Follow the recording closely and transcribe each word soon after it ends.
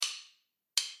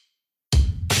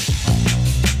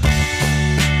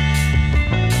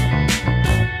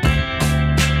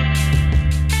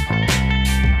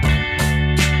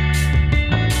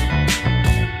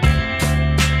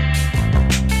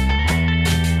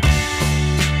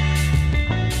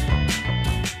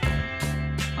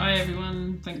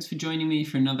thanks for joining me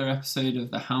for another episode of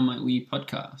the How Might We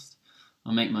podcast.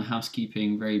 I'll make my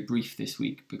housekeeping very brief this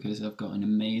week because I've got an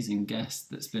amazing guest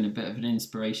that's been a bit of an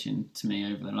inspiration to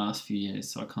me over the last few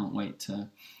years, so I can't wait to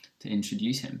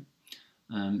introduce him.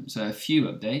 So a few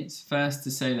updates. First, to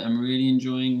say that I'm really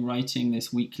enjoying writing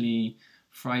this weekly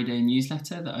Friday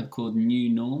newsletter that I've called New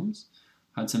Norms.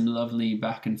 Had some lovely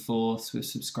back and forths with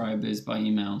subscribers by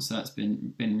email, so that's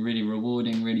been really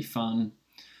rewarding, really fun.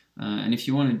 And if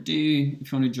you want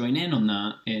to join in on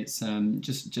that, it's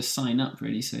just sign up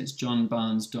really. So it's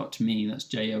johnbarnes.me. That's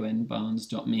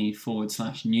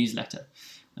jonbarnes.me/newsletter,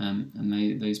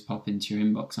 and those pop into your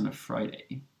inbox on a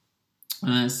Friday.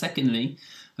 Secondly,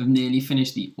 I've nearly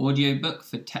finished the audiobook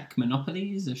for Tech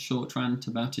Monopolies, a short rant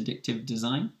about addictive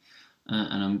design.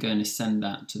 And I'm going to send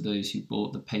that to those who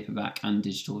bought the paperback and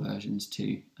digital versions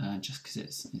too, just because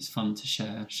it's fun to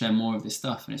share more of this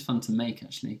stuff, and it's fun to make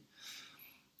actually.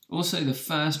 Also, the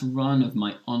first run of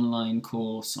my online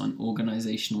course on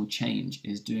organisational change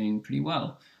is doing pretty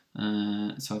well.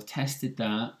 So I've tested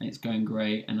that, it's going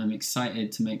great, and I'm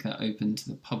excited to make that open to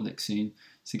the public soon.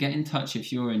 So get in touch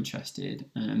if you're interested.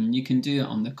 You can do that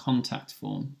on the contact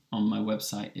form on my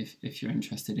website if you're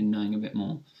interested in knowing a bit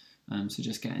more. So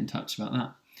just get in touch about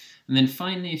that. And then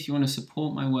finally, if you want to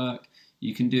support my work,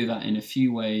 you can do that in a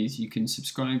few ways. You can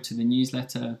subscribe to the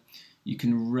newsletter. You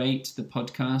can rate the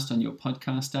podcast on your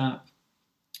podcast app.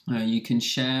 You can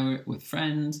share it with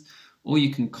friends, or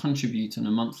you can contribute on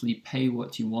a monthly pay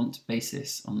what you want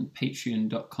basis on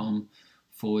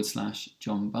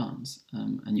patreon.com/John Barnes.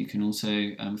 And you can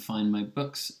also find my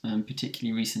books,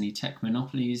 particularly recently Tech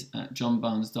Monopolies, at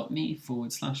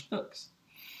johnbarnes.me/books.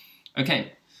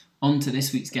 Okay, on to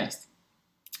this week's guest.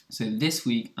 So this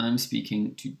week I'm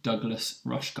speaking to Douglas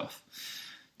Rushkoff.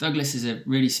 Douglas is a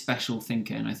really special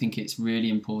thinker, and I think it's really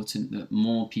important that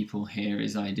more people hear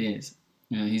his ideas.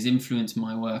 He's influenced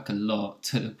my work a lot,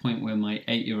 to the point where my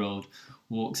 8-year-old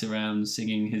walks around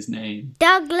singing his name.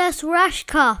 Douglas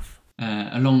Rushkoff.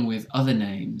 Along with other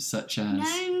names such as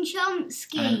Noam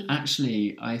Chomsky. And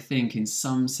actually, I think in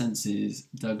some senses,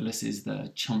 Douglas is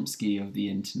the Chomsky of the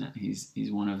internet.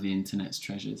 He's one of the internet's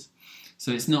treasures.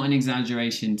 So it's not an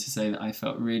exaggeration to say that I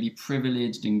felt really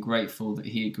privileged and grateful that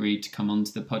he agreed to come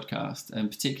onto the podcast, and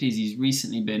particularly as he's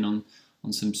recently been on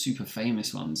some super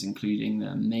famous ones, including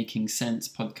the Making Sense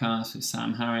podcast with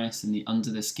Sam Harris and the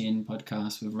Under the Skin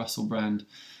podcast with Russell Brand.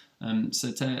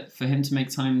 So for him to make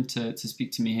time to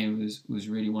speak to me here was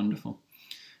really wonderful.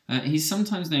 He's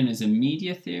sometimes known as a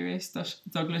media theorist,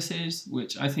 Douglas is,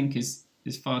 which I think is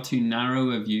far too narrow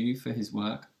a view for his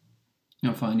work.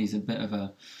 I find he's a bit of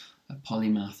a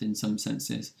polymath in some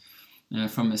senses.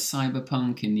 From a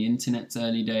cyberpunk in the internet's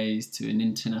early days to an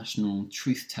international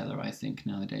truth teller, I think,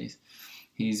 nowadays.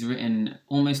 He's written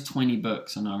almost 20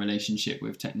 books on our relationship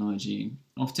with technology,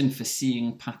 often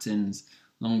foreseeing patterns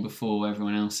long before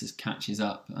everyone else catches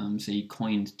up. So he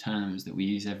coined terms that we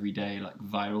use every day, like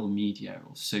viral media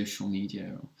or social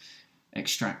media or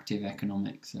extractive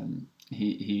economics.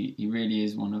 He really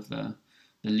is one of the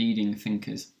leading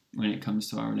thinkers when it comes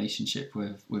to our relationship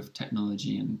with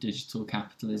technology and digital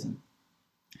capitalism.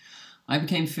 I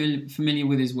became familiar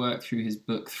with his work through his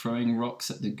book Throwing Rocks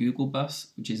at the Google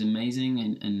Bus, which is amazing,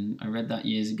 and I read that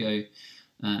years ago,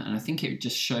 and I think it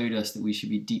just showed us that we should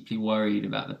be deeply worried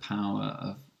about the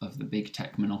power of the big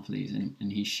tech monopolies, and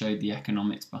he showed the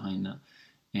economics behind that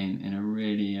in a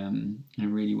really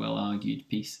well argued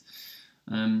piece.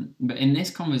 But in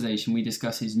this conversation we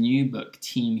discuss his new book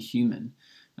Team Human,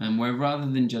 where rather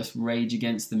than just rage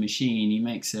against the machine, he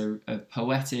makes a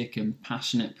poetic and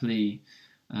passionate plea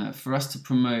for us to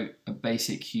promote a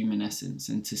basic human essence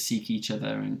and to seek each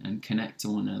other and connect to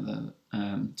one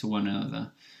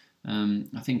another.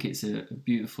 I think it's a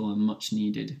beautiful and much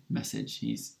needed message.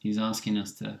 He's asking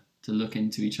us to look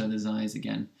into each other's eyes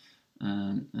again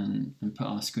and put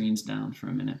our screens down for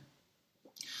a minute.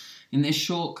 In this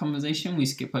short conversation, we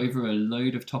skip over a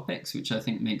load of topics, which I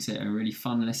think makes it a really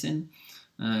fun listen.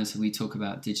 So we talk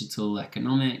about digital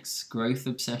economics, growth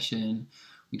obsession.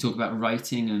 We talk about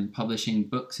writing and publishing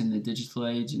books in the digital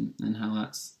age and how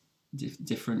that's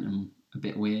different and a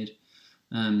bit weird.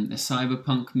 The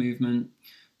cyberpunk movement.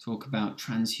 Talk about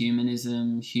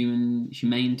transhumanism,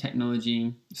 humane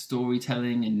technology,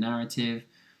 storytelling and narrative.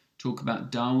 Talk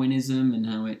about Darwinism and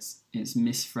how it's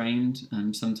misframed,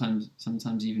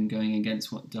 sometimes even going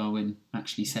against what Darwin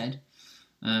actually said.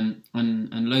 And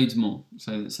loads more.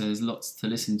 So there's lots to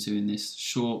listen to in this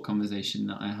short conversation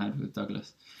that I had with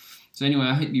Douglas. So anyway,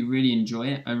 I hope you really enjoy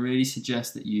it. I really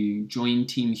suggest that you join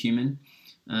Team Human.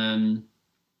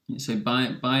 So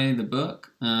buy the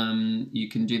book. You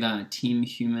can do that at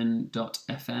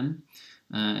teamhuman.fm.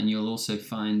 and you'll also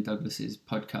find Douglas's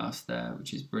podcast there,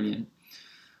 which is brilliant.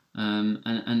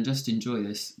 And just enjoy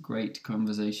this great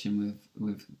conversation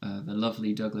with the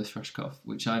lovely Douglas Rushkoff,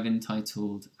 which I've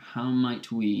entitled "How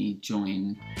Might We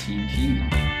Join Team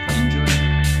Human?" Enjoy.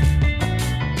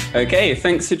 Okay,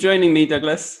 thanks for joining me,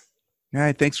 Douglas. All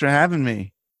right, thanks for having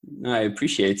me. I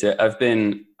appreciate it. I've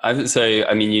been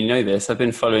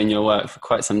following your work for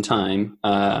quite some time,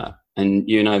 and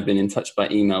you and I have been in touch by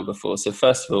email before. So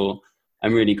first of all,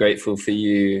 I'm really grateful for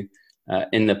you.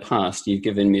 In the past, you've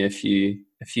given me a few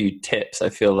tips. I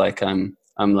feel like I'm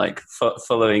like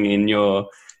following in your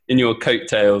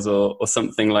coattails or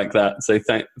something like that. So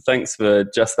thanks for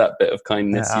just that bit of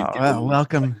kindness.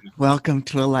 Welcome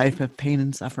to a life of pain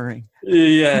and suffering.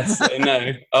 Yes, I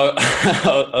know.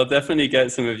 I'll definitely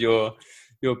get some of your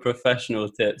professional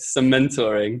tips, some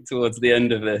mentoring towards the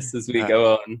end of this as we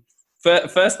go on.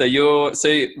 First, though,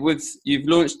 you've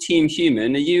launched Team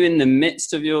Human. Are you in the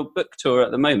midst of your book tour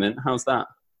at the moment? How's that?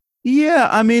 Yeah,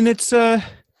 I mean it's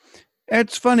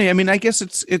funny. I mean, I guess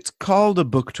it's called a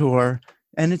book tour,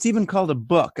 and it's even called a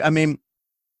book. I mean,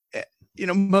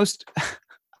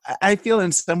 I feel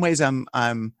in some ways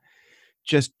I'm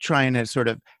just trying to sort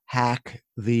of hack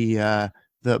the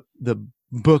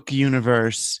book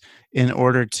universe in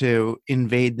order to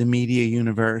invade the media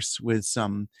universe with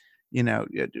some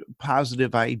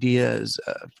positive ideas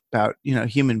about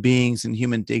human beings and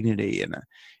human dignity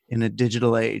in a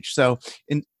digital age. So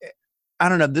I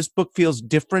don't know, this book feels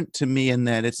different to me in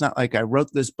that it's not like I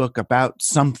wrote this book about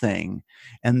something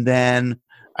and then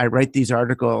I write these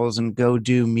articles and go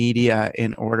do media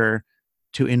in order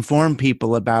to inform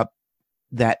people about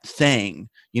that thing,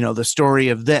 the story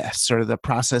of this or the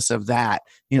process of that.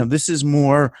 This is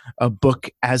more a book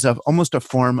as of almost a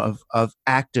form of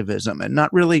activism, and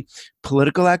not really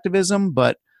political activism,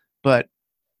 but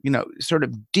sort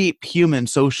of deep human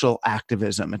social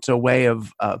activism. It's a way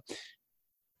of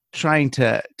trying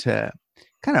to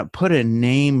kind of put a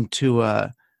name to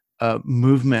a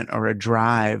movement or a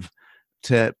drive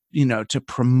to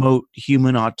promote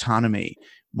human autonomy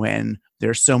when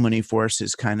there's so many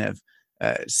forces kind of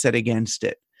set against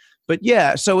it. But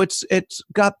yeah, so it's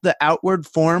got the outward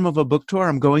form of a book tour.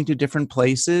 I'm going to different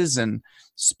places and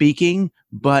speaking,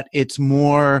 but it's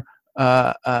more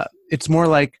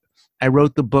like I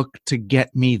wrote the book to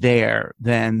get me there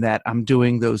than that I'm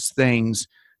doing those things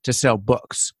to sell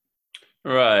books.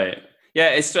 Right.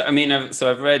 Yeah,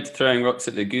 I've read Throwing Rocks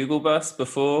at the Google Bus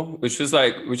before, which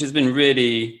has been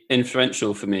really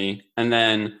influential for me. And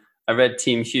then I read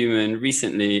Team Human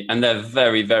recently, and they're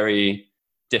very, very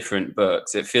different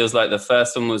books. It feels like the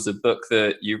first one was a book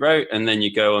that you wrote, and then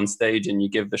you go on stage and you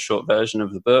give the short version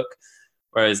of the book.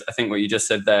 Whereas I think what you just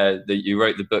said there, that you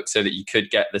wrote the book so that you could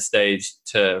get the stage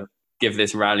to give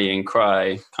this rallying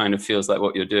cry, kind of feels like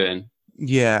what you're doing.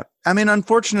 Yeah. I mean,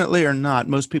 unfortunately or not,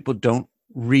 most people don't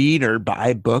read or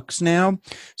buy books now.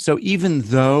 So even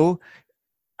though,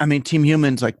 I mean, Team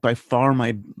Human's like by far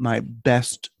my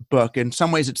best book. In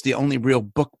some ways, it's the only real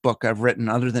book I've written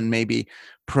other than maybe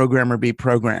Program or Be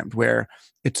Programmed, where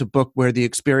it's a book where the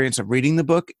experience of reading the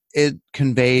book, it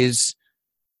conveys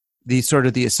the sort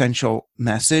of the essential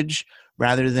message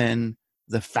rather than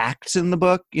the facts in the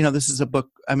book. This is a book,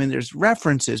 I mean, there's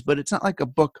references, but it's not like a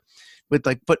book with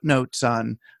like footnotes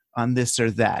on this or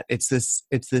that. It's this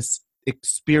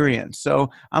experience.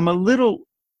 So I'm a little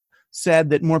sad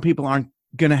that more people aren't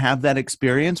going to have that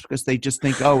experience because they just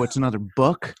think, oh, it's another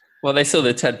book. Well, they saw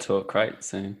the TED Talk, right?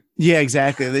 So yeah,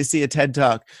 exactly. They see a TED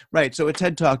Talk, right? So a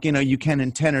TED Talk, you can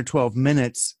in 10 or 12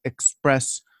 minutes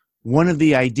express one of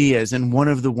the ideas in one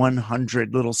of the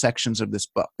 100 little sections of this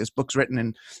book. This book's written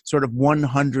in sort of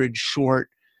 100 short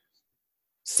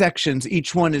sections.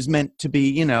 Each one is meant to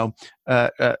be,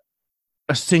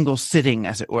 a single sitting,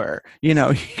 as it were. You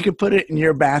could put it in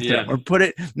your bathroom or put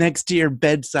it next to your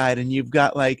bedside, and you've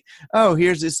got like, oh,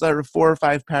 here's this sort of 4 or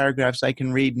 5 paragraphs I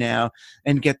can read now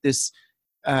and get this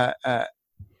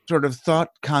sort of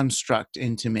thought construct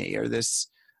into me, or this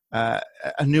a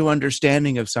new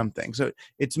understanding of something. So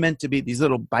it's meant to be these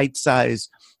little bite-sized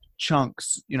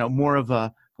chunks, more of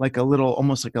a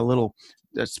almost like a little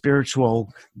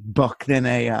spiritual book than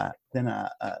a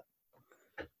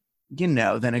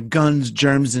Guns,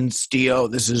 Germs, and Steel.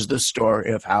 This is the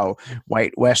story of how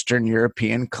white Western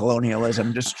European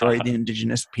colonialism destroyed the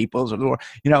indigenous peoples of the world.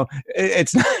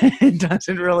 It's not, it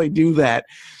doesn't really do that.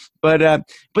 But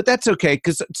that's okay,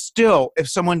 because still, if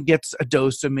someone gets a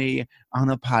dose of me on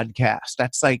a podcast,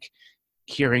 that's like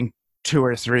hearing 2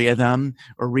 or 3 of them,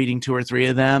 or reading 2 or 3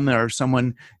 of them, or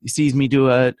someone sees me do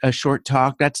a short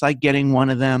talk, that's like getting one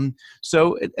of them.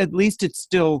 So at least it's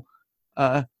still,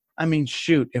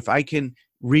 if I can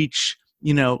reach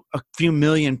a few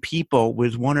million people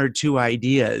with one or two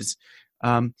ideas,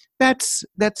 that's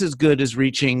as good as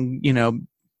reaching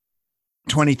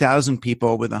 20,000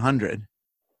 people with 100.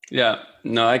 Yeah,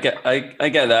 no, I get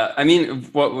that. I mean,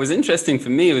 what was interesting for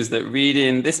me was that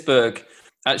reading this book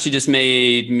actually just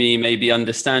made me maybe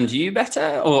understand you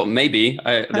better, or maybe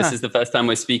this is the first time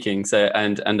we're speaking. So,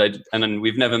 and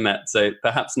we've never met, so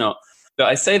perhaps not. But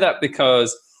I say that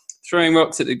because throwing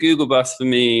rocks at the Google bus for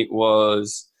me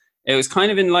was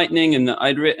kind of enlightening, in that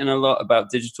I'd written a lot about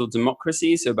digital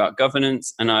democracy, so about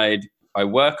governance, and I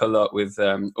work a lot with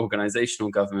organizational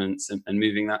governance and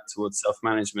moving that towards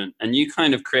self-management. And you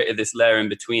kind of created this layer in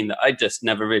between that I just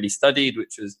never really studied,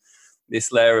 which was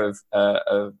this layer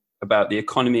of about the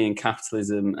economy and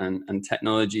capitalism and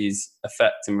technology's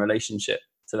effect and relationship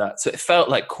to that. So it felt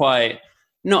like quite,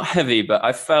 not heavy, but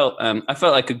I felt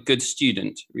like a good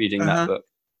student reading that book.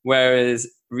 Whereas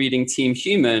reading Team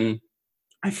Human,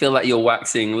 I feel like you're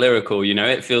waxing lyrical,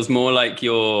 it feels more like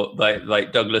you're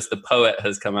like Douglas the poet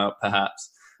has come out,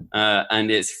 perhaps. And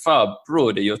it's far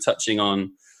broader. You're touching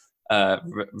on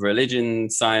religion,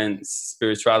 science,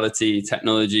 spirituality,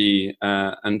 technology,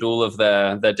 and all of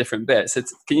their different bits.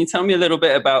 Can you tell me a little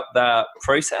bit about that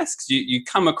process? 'Cause you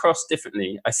come across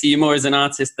differently. I see you more as an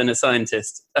artist than a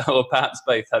scientist, or perhaps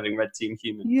both, having read Team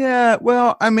Human. Yeah,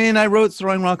 well, I mean, I wrote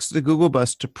Throwing Rocks at the Google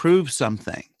Bus to prove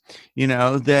something,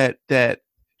 that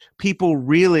people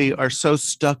really are so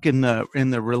stuck in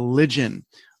the religion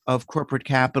of corporate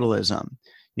capitalism,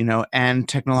 and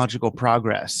technological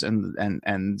progress, and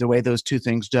the way those two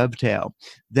things dovetail,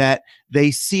 that they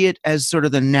see it as sort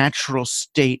of the natural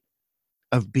state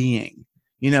of being.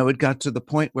 It got to the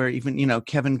point where even,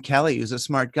 Kevin Kelly, who's a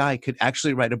smart guy, could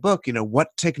actually write a book, what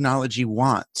technology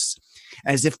wants,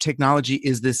 as if technology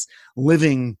is this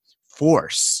living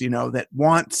force, that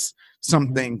wants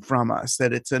something from us,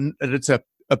 that it's a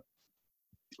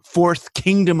fourth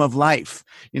kingdom of life,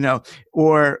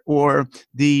 or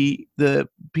the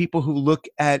people who look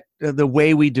at the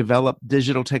way we develop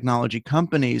digital technology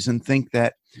companies and think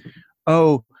that,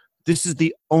 oh, this is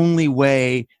the only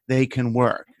way they can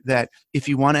work. That if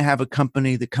you want to have a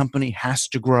company, the company has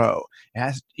to grow.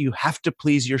 You have to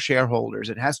please your shareholders.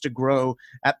 It has to grow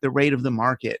at the rate of the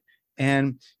market.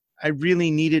 And I really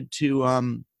needed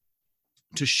to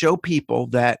show people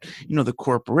that, the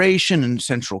corporation and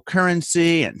central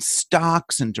currency and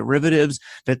stocks and derivatives,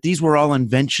 that these were all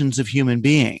inventions of human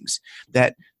beings,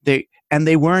 that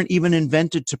they weren't even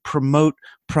invented to promote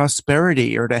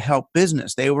prosperity or to help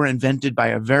business. They were invented by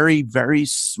a very, very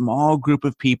small group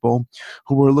of people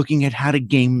who were looking at how to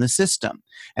game the system,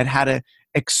 at how to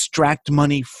extract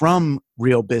money from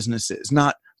real businesses,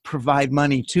 not provide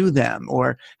money to them,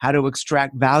 or how to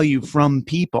extract value from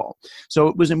people. So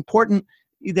it was important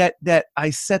that I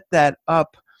set that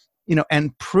up,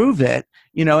 and prove it,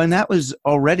 and that was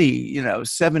already,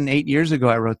 7-8 years ago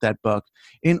I wrote that book,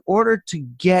 in order to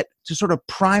get to sort of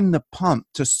prime the pump,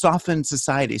 to soften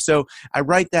society. So I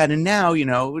write that, and now,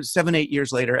 7-8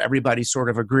 years later, everybody sort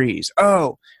of agrees.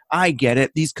 Oh, I get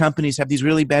it. These companies have these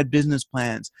really bad business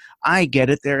plans. I get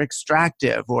it. They're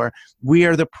extractive, or we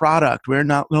are the product. We're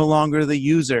no longer the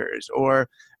users, or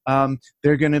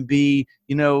they're going to be,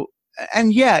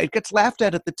 and yeah, it gets laughed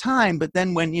at the time, but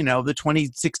then when, the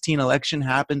 2016 election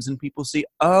happens and people see,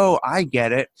 oh, I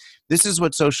get it. This is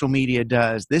what social media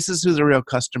does. This is who the real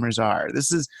customers are.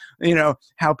 This is,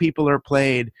 how people are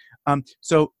played.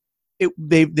 So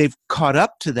they've caught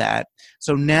up to that.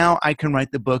 So now I can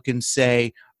write the book and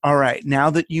say, all right, now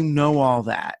that you know all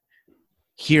that,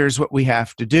 here's what we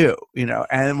have to do,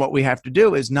 and what we have to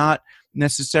do is not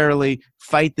necessarily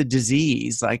fight the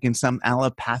disease like in some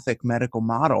allopathic medical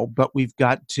model, but we've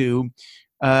got to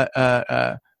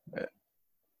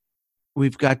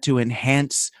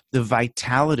enhance the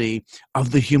vitality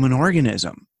of the human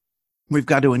organism. We've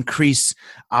got to increase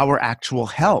our actual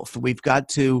health. We've got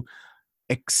to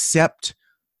accept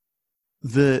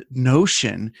the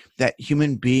notion that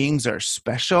human beings are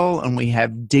special and we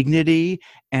have dignity,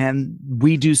 and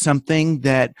we do something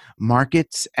that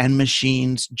markets and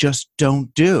machines just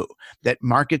don't do. That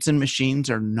markets and machines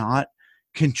are not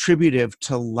contributive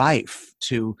to life,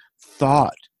 to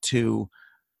thought, to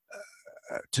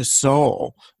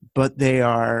soul, but they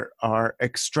are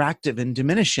extractive and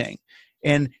diminishing.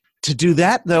 And to do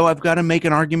that, though, I've got to make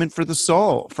an argument for the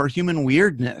soul, for human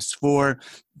weirdness, for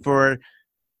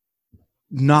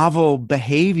novel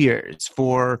behaviors,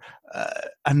 for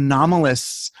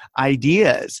anomalous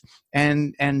ideas,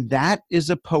 and that is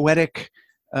a poetic.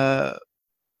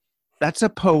 That's a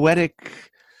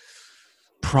poetic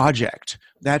project.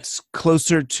 That's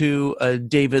closer to a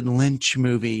David Lynch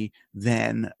movie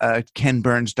than a Ken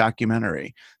Burns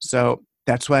documentary. So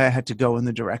That's why I had to go in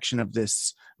the direction of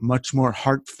this much more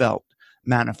heartfelt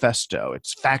manifesto.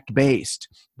 It's fact-based,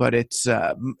 but it's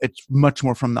much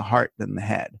more from the heart than the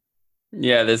head.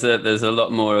 Yeah, there's a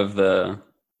lot more of the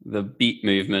beat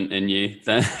movement in you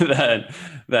than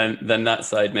that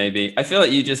side, maybe. I feel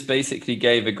like you just basically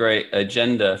gave a great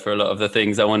agenda for a lot of the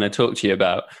things I want to talk to you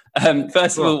about.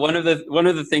 First of all, one of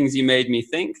the things you made me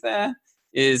think there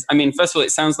is, I mean, first of all,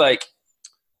 it sounds like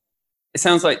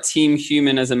Team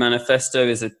Human as a manifesto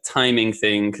is a timing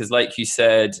thing, because like you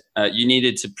said, you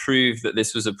needed to prove that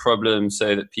this was a problem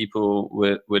so that people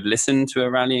would listen to a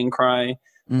rallying cry.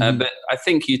 Mm-hmm. But I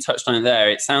think you touched on it there.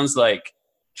 It sounds like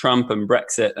Trump and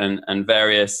Brexit and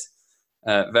various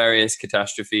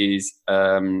catastrophes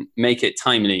make it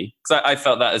timely. Because I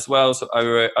felt that as well. So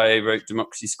I wrote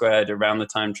Democracy Squared around the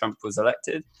time Trump was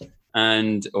elected,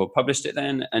 or published it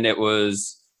then, and it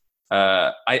was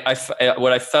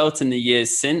what I felt in the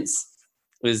years since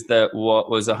was that what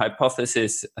was a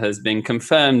hypothesis has been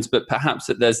confirmed, but perhaps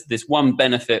that there's this one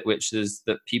benefit, which is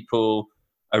that people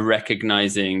are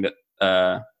recognizing that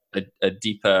a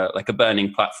deeper, like a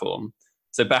burning platform.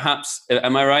 So perhaps,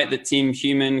 am I right that Team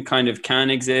Human kind of can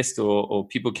exist, or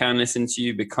people can listen to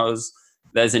you because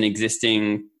there's an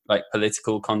existing like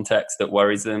political context that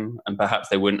worries them, and perhaps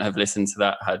they wouldn't have listened to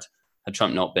that had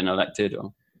Trump not been elected?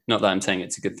 Or not that I'm saying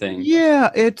it's a good thing. Yeah,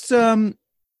 it's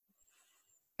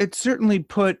certainly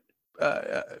put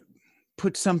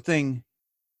something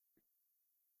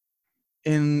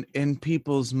in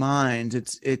people's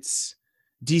minds. It's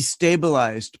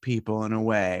destabilized people in a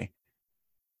way.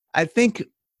 I think,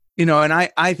 and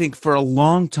I think for a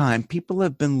long time, people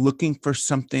have been looking for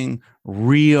something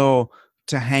real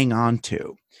to hang on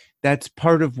to. That's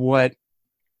part of what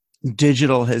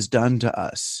digital has done to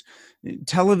us.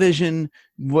 Television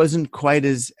wasn't quite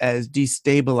as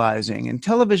destabilizing, and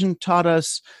television taught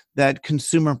us that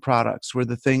consumer products were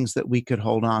the things that we could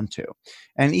hold on to.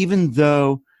 And even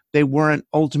though they weren't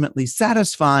ultimately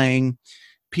satisfying,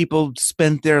 people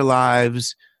spent their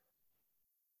lives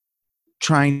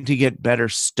trying to get better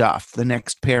stuff, the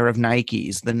next pair of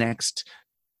Nikes, the next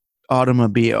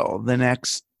automobile, the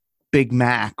next Big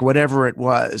Mac, whatever it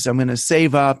was. I'm going to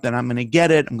save up and I'm going to get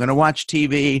it. I'm going to watch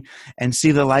TV and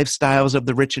see the lifestyles of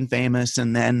the rich and famous,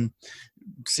 and then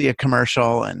see a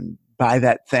commercial and buy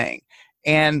that thing.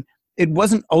 And it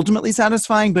wasn't ultimately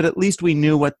satisfying, but at least we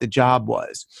knew what the job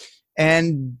was.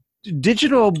 And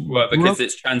digital, well, because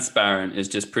it's transparent, it's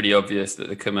just pretty obvious that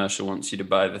the commercial wants you to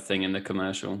buy the thing in the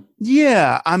commercial.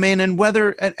 Yeah, I mean, and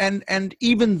whether and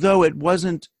even though it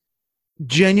wasn't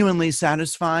genuinely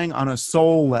satisfying on a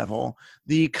soul level,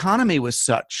 the economy was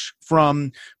such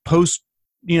from post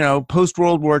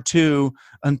World War II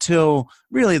until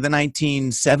really the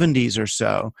 1970s or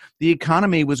so. The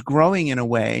economy was growing in a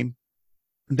way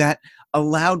that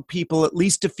allowed people at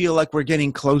least to feel like we're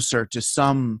getting closer to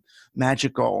some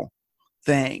magical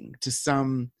thing, to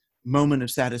some moment of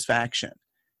satisfaction.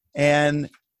 And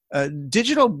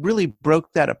digital really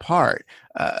broke that apart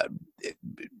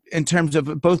in terms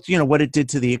of both, what it did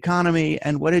to the economy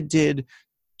and what it did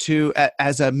to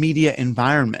as a media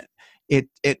environment.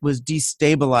 It was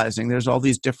destabilizing. There's all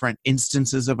these different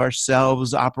instances of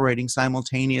ourselves operating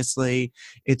simultaneously.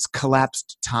 It's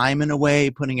collapsed time in a way,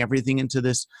 putting everything into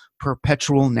this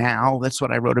perpetual now. That's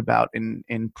what I wrote about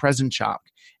in Present Shock.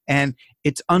 And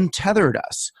it's untethered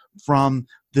us from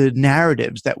the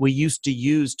narratives that we used to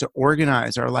use to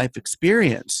organize our life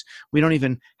experience. We don't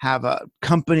even have a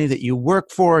company that you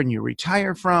work for and you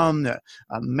retire from, a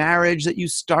marriage that you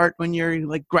start when you're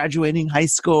like graduating high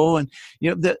school. And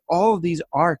all of these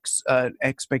arcs,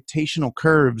 expectational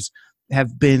curves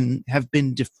have been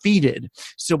defeated.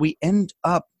 So we end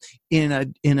up in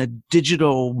a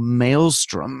digital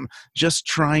maelstrom, just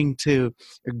trying to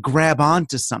grab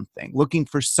onto something, looking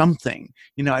for something.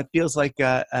 It feels like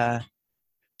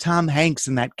Tom Hanks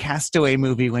in that Castaway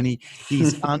movie when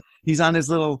he's on his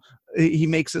little, he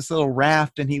makes this little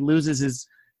raft and he loses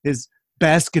his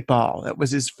basketball. That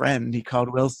was his friend. He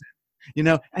called Wilson,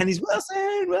 and he's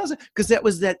Wilson, because that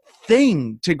was that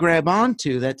thing to grab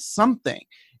onto. That's something.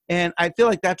 And I feel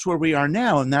like that's where we are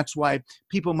now. And that's why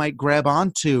people might grab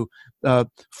onto a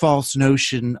false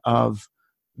notion of,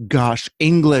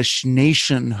 English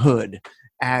nationhood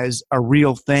as a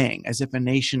real thing, as if a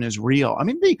nation is real. I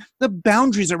mean, the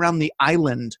boundaries around the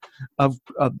island of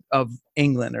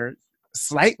England are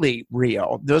slightly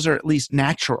real. Those are at least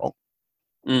natural.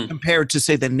 Compared to,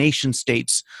 say, the nation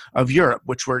states of Europe,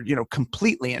 which were,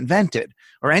 completely invented,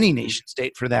 or any nation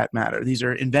state for that matter. These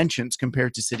are inventions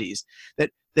compared to cities. That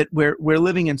we're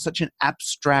living in such an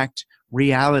abstract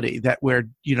reality that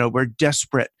we're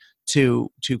desperate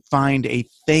to find a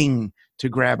thing to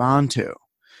grab onto.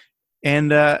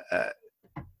 And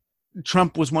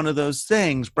Trump was one of those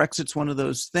things. Brexit's one of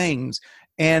those things.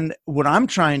 And what I'm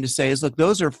trying to say is, look,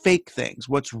 those are fake things.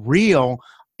 What's real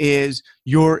is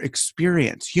your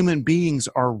experience. Human beings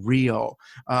are real.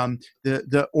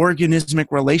 The organismic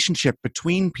relationship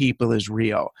between people is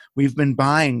real. We've been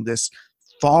buying this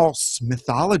false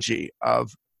mythology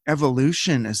of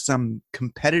evolution as some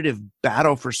competitive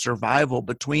battle for survival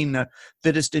between the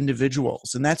fittest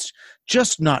individuals. And that's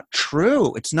just not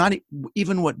true. It's not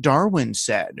even what Darwin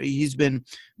said. He's been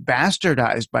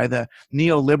bastardized by the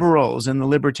neoliberals and the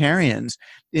libertarians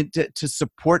to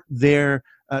support their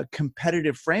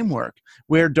competitive framework,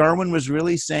 where Darwin was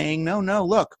really saying, no,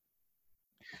 look,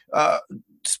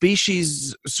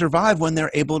 species survive when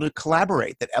they're able to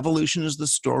collaborate, that evolution is the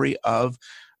story of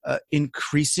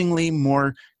increasingly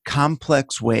more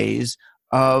complex ways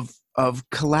of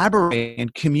collaborating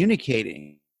and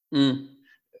communicating,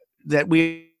 that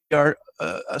we are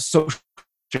social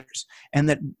creatures, and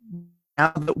that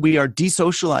now that we are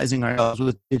desocializing ourselves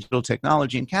with digital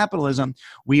technology and capitalism,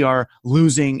 we are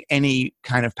losing any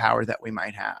kind of power that we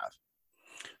might have.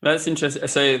 That's interesting.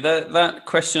 So that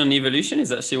question on evolution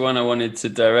is actually one I wanted to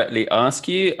directly ask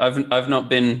you. I've not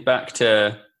been back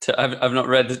to I've not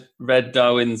read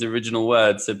Darwin's original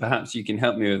words, so perhaps you can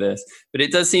help me with this. But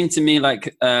it does seem to me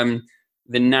like the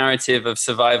narrative of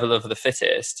survival of the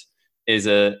fittest is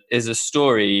a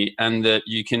story, and that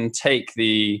you can take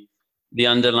the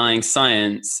underlying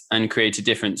science and create a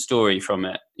different story from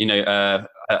it. You know,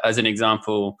 as an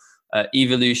example,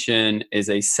 evolution is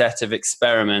a set of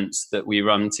experiments that we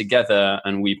run together,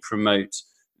 and we promote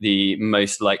the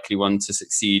most likely one to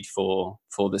succeed for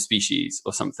the species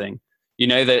or something. You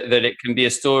know, that it can be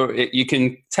a story. You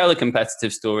can tell a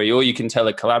competitive story, or you can tell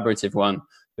a collaborative one,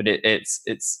 but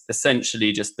it's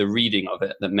essentially just the reading of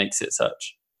it that makes it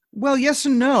such. Well, yes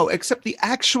and no, except the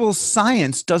actual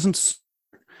science doesn't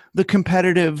the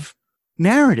competitive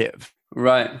narrative.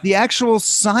 Right. The actual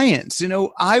science, you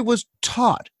know, I was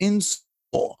taught in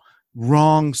school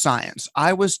wrong science.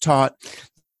 I was taught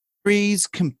trees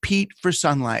compete for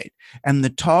sunlight, and the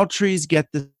tall trees get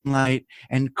the sunlight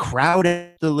and crowd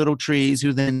out the little trees,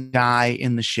 who then die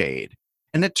in the shade.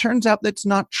 And it turns out that's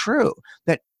not true,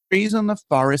 that trees in the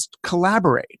forest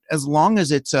collaborate. As long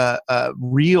as it's a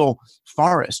real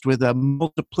forest with a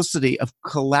multiplicity of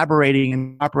collaborating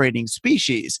and operating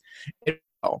species,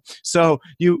 so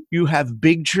you have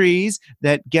big trees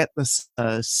that get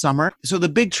the summer. So the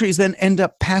big trees then end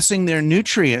up passing their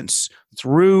nutrients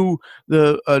through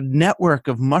the network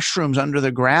of mushrooms under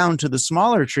the ground to the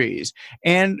smaller trees.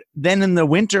 And then in the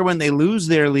winter, when they lose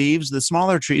their leaves, the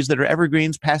smaller trees that are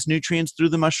evergreens pass nutrients through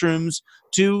the mushrooms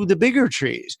to the bigger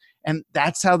trees. And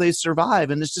that's how they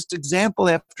survive. And it's just example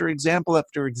after example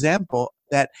after example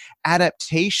that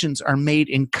adaptations are made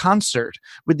in concert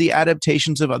with the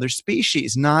adaptations of other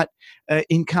species, not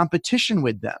in competition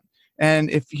with them. And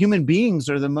if human beings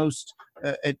are the most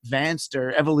advanced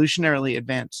or evolutionarily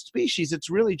advanced species, it's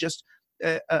really just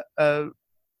a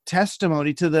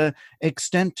testimony to the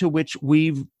extent to which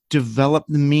we've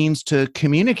developed the means to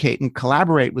communicate and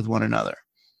collaborate with one another.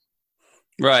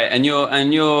 Right, and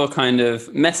your kind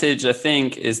of message, I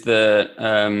think, is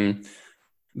that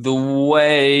the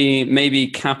way maybe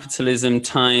capitalism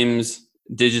times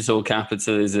digital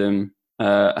capitalism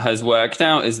has worked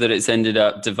out is that it's ended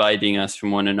up dividing us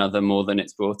from one another more than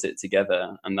it's brought it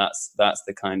together, and that's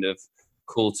the kind of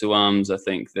call to arms, I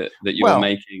think, that you're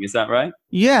making. Is that right?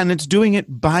 Yeah, and it's doing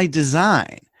it by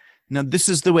design. Now, this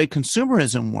is the way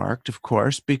consumerism worked, of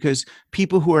course, because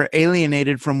people who are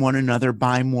alienated from one another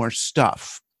buy more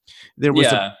stuff. There was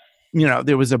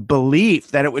there was a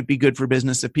belief that it would be good for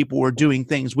business if people were doing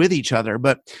things with each other,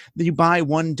 but you buy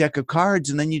one deck of cards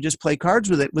and then you just play cards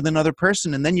with it with another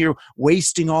person, and then you're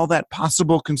wasting all that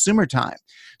possible consumer time.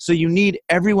 So you need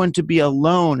everyone to be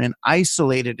alone and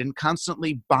isolated and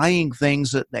constantly buying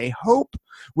things that they hope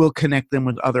will connect them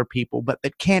with other people, but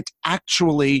that can't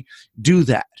actually do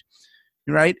that.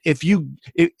 Right?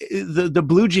 The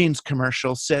blue jeans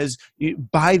commercial says, you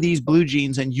buy these blue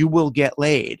jeans and you will get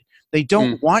laid. They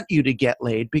don't want you to get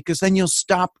laid, because then you'll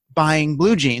stop buying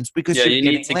blue jeans because you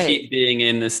need to keep being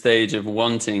in the stage of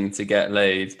wanting to get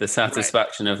laid. The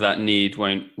satisfaction of that need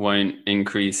won't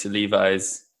increase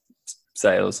Levi's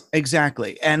sales.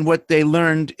 Exactly. And what they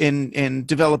learned in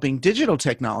developing digital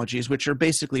technologies, which are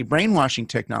basically brainwashing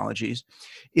technologies,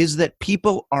 is that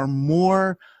people are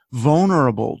more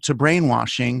vulnerable to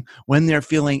brainwashing when they're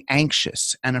feeling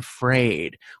anxious and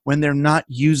afraid, when they're not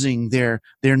using their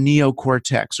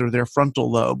neocortex or their frontal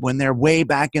lobe, when they're way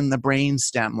back in the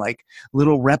brainstem, like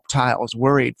little reptiles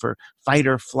worried for fight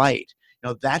or flight.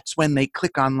 that's when they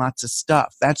click on lots of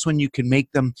stuff. That's when you can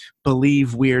make them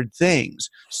believe weird things.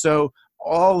 So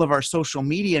all of our social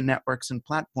media networks and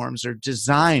platforms are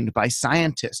designed by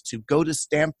scientists who go to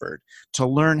Stanford to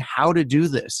learn how to do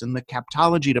this in the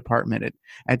captology department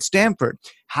at Stanford,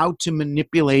 how to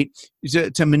manipulate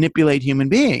human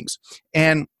beings.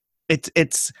 And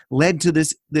it's led to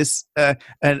this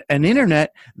an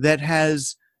internet that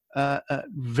has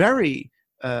very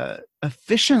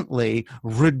efficiently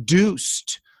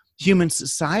reduced human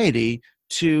society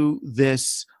to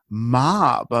this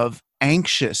mob of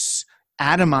anxious,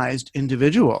 atomized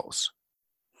individuals.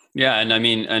 Yeah, and I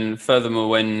mean, and furthermore,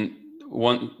 when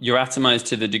you're atomized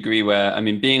to the degree where, I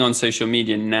mean, being on social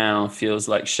media now feels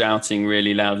like shouting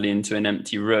really loudly into an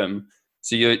empty room.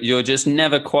 So you're just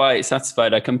never quite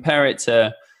satisfied. I compare it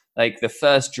to like the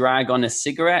first drag on a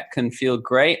cigarette can feel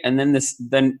great, and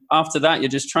then after that you're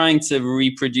just trying to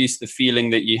reproduce the feeling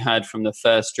that you had from the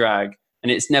first drag,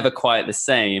 and it's never quite the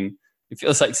same. It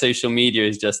feels like social media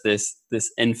is just this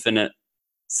infinite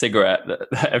cigarette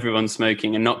that everyone's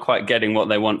smoking and not quite getting what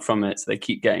they want from it, so they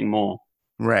keep getting more.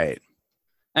 Right.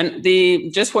 And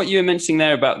just what you were mentioning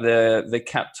there about the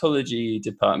captology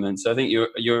department. So I think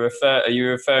are you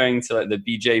referring to like the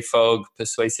BJ Fogg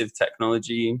persuasive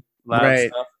technology lab Right.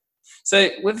 stuff? So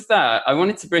with that, I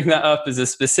wanted to bring that up as a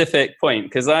specific point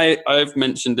because I've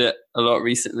mentioned it a lot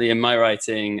recently in my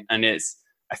writing, and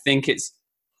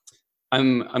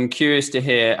I'm curious to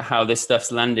hear how this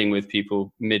stuff's landing with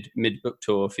people mid book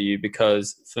tour for you,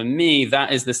 because for me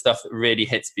that is the stuff that really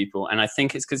hits people, and I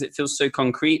think it's because it feels so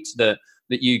concrete that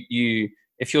you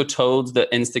if you're told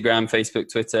that Instagram, Facebook,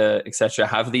 Twitter, etc.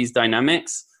 have these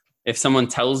dynamics, if someone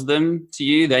tells them to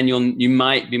you, then you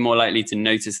might be more likely to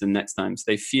notice them next time. So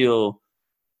they feel,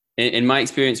 in my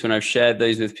experience, when I've shared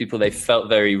those with people, they felt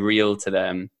very real to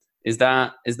them. Is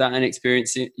that an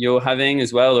experience you're having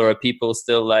as well, or are people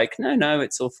still like, no,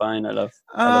 it's all fine? I love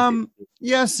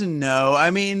yes and no.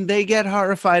 I mean, they get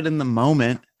horrified in the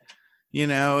moment. They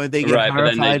get right, but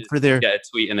then they horrified for their get a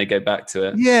tweet and they go back to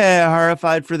it. Yeah,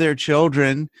 horrified for their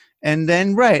children, and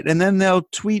then they'll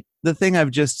tweet the thing I've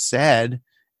just said,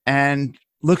 and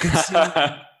look and see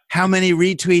how many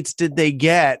retweets did they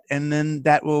get, and then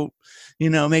that will,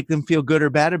 make them feel good or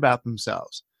bad about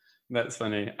themselves. That's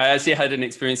funny. I actually had an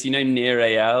experience. Nir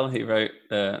Eyal, who wrote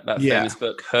that famous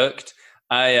book Hooked.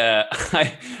 I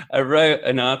wrote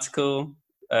an article,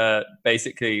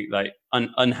 basically like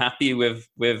unhappy with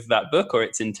that book or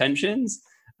its intentions,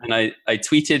 and I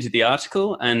tweeted the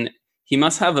article, and he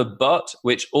must have a bot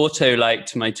which auto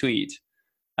liked my tweet.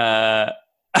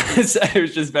 So it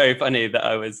was just very funny that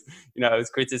I was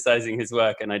criticizing his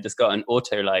work, and I just got an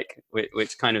auto like,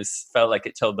 which kind of felt like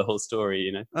it told the whole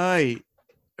story.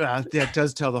 That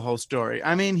does tell the whole story.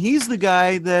 I mean, he's the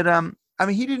guy that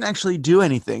he didn't actually do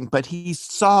anything, but he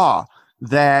saw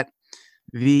that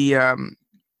the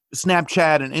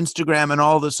Snapchat and Instagram and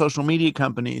all the social media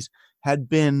companies had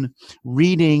been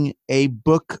reading a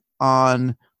book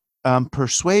on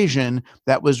persuasion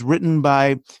that was written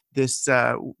by this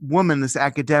woman, this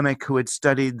academic who had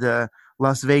studied the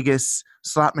Las Vegas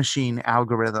slot machine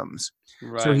algorithms.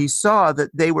 Right. So he saw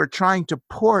that they were trying to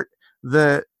port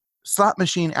the slot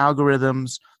machine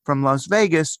algorithms from Las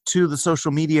Vegas to the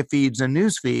social media feeds and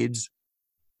news feeds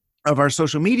of our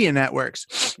social media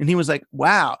networks. And he was like,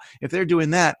 wow, if they're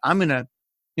doing that, I'm going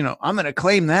to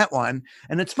claim that one.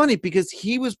 And it's funny because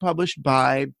he was published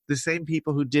by the same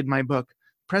people who did my book,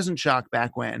 Present Shock,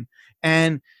 back when.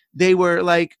 And they were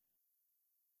like,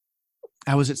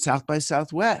 I was at South by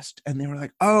Southwest, and they were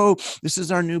like, oh, this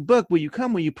is our new book. Will you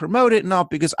come? Will you promote it? And all,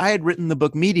 because I had written the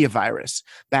book Media Virus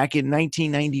back in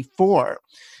 1994.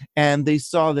 And they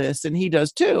saw this, and he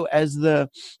does too, as the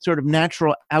sort of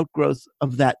natural outgrowth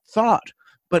of that thought.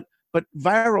 But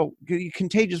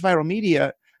contagious viral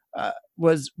media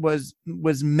was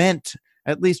meant,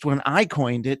 at least when I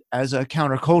coined it, as a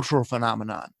countercultural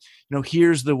phenomenon.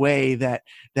 Here's the way that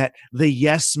the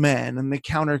yes men and the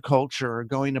counterculture are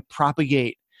going to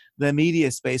propagate the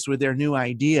media space with their new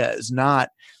ideas, not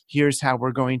here's how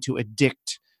we're going to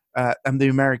addict the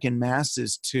American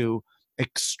masses to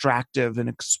extractive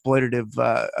and exploitative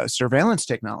surveillance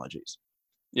technologies.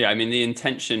 Yeah, I mean, the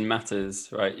intention matters,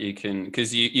 right?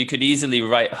 Because you could easily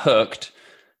write Hooked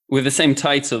with the same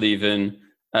title even,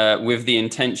 with the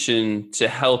intention to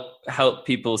help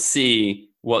people see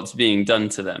what's being done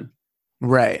to them.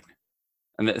 Right.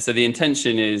 And so the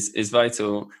intention is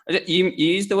vital. You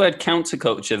used the word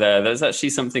counterculture there. There's actually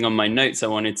something on my notes I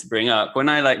wanted to bring up. When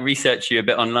I research you a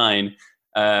bit online,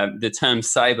 the term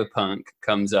cyberpunk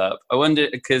comes up. I wonder,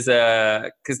 because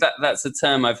that's a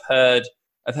term I've heard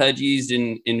used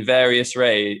in various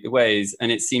ways,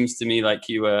 and it seems to me like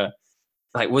you were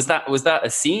like, was that a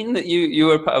scene that you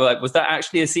were part of? Like, was that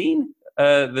actually a scene?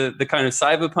 The kind of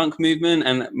cyberpunk movement.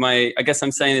 And I guess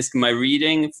I'm saying this, my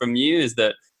reading from you is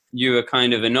that you were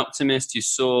kind of an optimist. You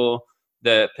saw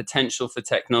the potential for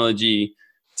technology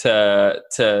to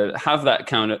have that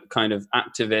kind of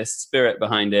activist spirit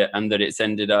behind it, and that it's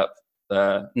ended up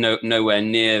nowhere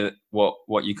near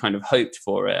what you kind of hoped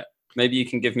for it. Maybe you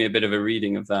can give me a bit of a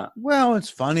reading of that. Well, it's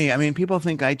funny. I mean, people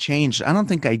think I changed. I don't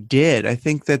think I did. I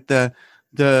think that the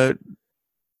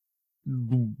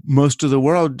most of the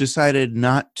world decided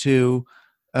not to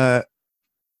go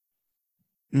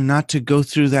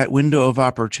through that window of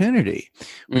opportunity,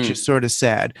 which is sort of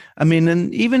sad. I mean,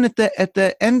 and even at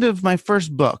the end of my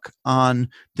first book on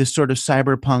this sort of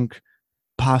cyberpunk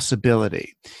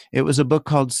possibility, it was a book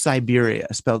called Cyberia,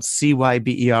 spelled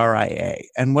Cyberia.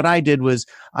 And what I did was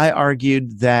I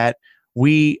argued that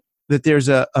there's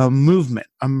a movement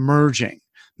emerging,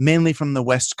 mainly from the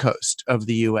West Coast of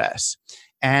the US.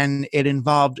 And it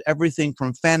involved everything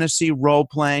from fantasy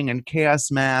role-playing and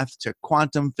chaos math to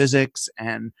quantum physics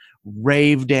and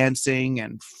rave dancing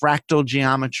and fractal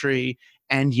geometry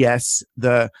and, yes,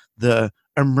 the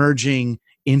emerging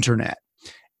internet.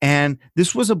 And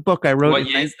this was a book I wrote. What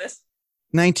year is this?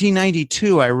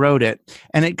 1992, I wrote it.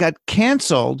 And it got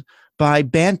canceled by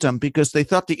Bantam because they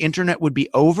thought the internet would be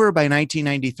over by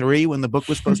 1993 when the book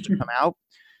was supposed to come out.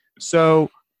 So,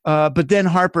 but then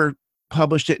Harper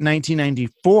published it in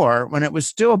 1994 when it was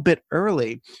still a bit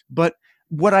early. But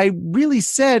what I really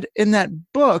said in that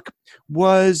book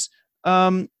was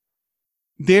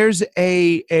there's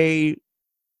a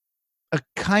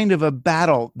kind of a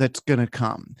battle that's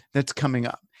coming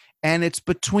up. And it's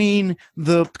between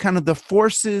the kind of the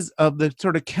forces of the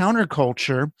sort of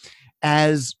counterculture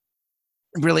as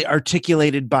really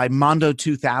articulated by Mondo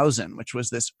 2000, which was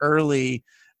this early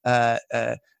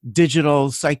digital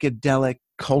psychedelic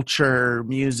culture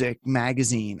music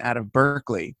magazine out of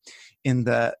Berkeley in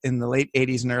the late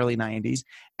 80s and early 90s,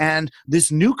 and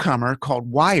this newcomer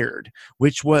called Wired,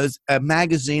 which was a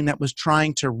magazine that was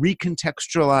trying to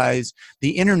recontextualize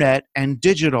the internet and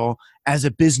digital as a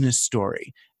business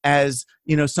story, as,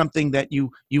 you know, something that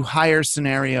you hire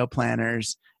scenario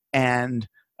planners and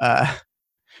bet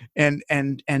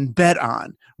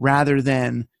on, rather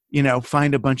than, you know,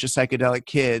 find a bunch of psychedelic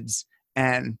kids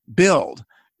and build.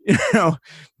 You know,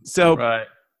 so right.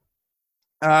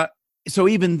 So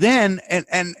even then,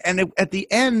 and at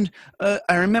the end,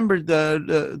 I remember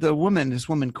this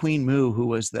woman Queen Mu, who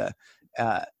was the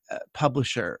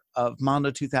publisher of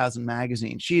Mondo 2000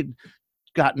 magazine. She'd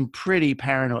gotten pretty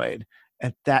paranoid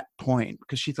at that point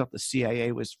because she thought the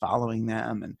CIA was following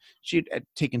them, and she'd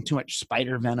taken too much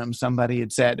spider venom. Somebody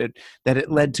had said that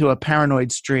it led to a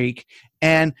paranoid streak.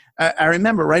 And I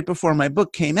remember right before my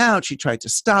book came out, she tried to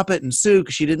stop it and sue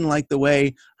because she didn't like the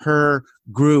way her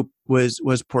group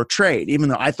was portrayed. Even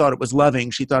though I thought it was loving,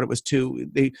 she thought it was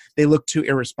they looked too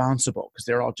irresponsible because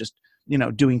they're all just, you know,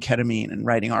 doing ketamine and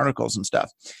writing articles and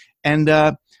stuff. And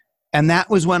that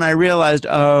was when I realized,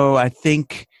 I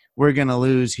think we're going to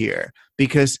lose here,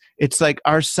 because it's like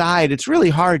our side, it's really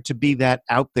hard to be that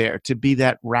out there, to be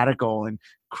that radical and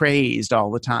crazed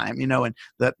all the time, you know, and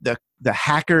the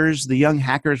hackers, the young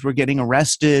hackers were getting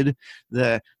arrested.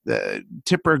 The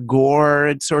Tipper Gore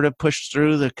had sort of pushed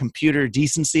through the Computer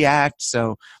Decency Act,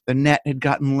 so the net had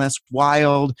gotten less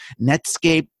wild.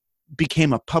 Netscape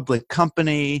became a public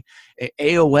company.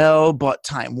 AOL bought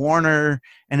Time Warner,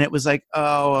 and it was like,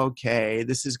 okay,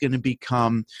 this is going to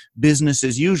become business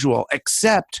as usual,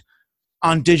 except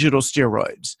on digital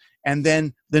steroids. And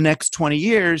then the next 20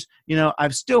 years, you know,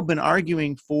 I've still been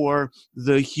arguing for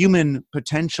the human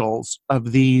potentials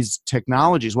of these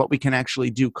technologies, what we can actually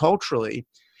do culturally.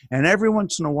 And every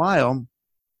once in a while,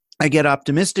 I get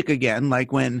optimistic again,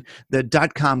 like when the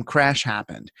dot-com crash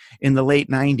happened in the late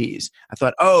 90s. I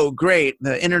thought, oh, great,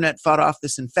 the internet fought off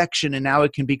this infection and now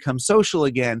it can become social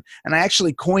again. And I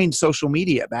actually coined social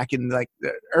media back in like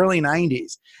the early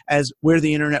 90s as where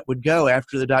the internet would go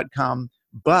after the dot-com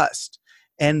bust.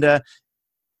 And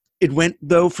it went,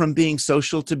 though, from being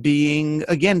social to being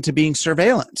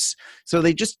surveillance. So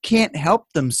they just can't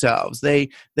help themselves. They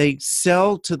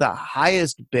sell to the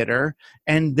highest bidder,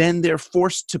 and then they're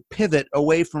forced to pivot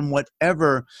away from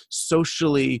whatever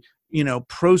socially, you know,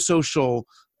 pro-social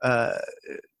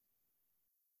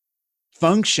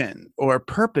function or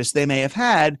purpose they may have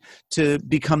had, to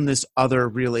become this other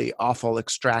really awful,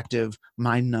 extractive,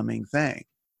 mind-numbing thing.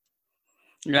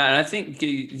 Yeah, and I think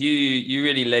you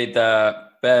really laid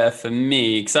that bear for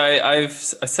me? Because I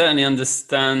certainly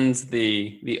understand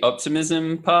the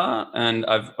optimism part, and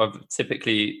I've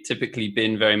typically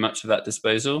been very much of that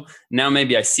disposal. Now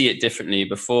maybe I see it differently.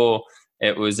 Before,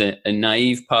 it was a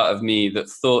naive part of me that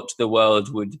thought the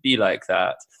world would be like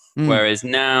that, whereas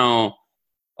now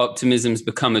optimism's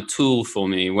become a tool for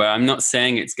me, where I'm not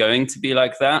saying it's going to be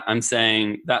like that. I'm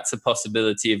saying that's a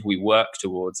possibility if we work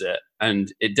towards it.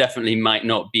 And it definitely might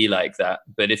not be like that.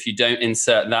 But if you don't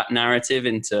insert that narrative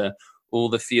into all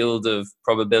the field of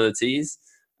probabilities,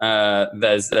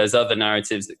 there's other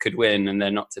narratives that could win, and they're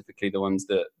not typically the ones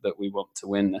that we want to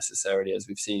win necessarily, as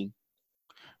we've seen.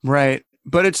 Right.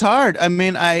 But it's hard. I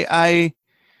mean, I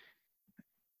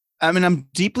mean, I'm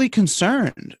deeply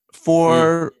concerned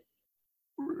for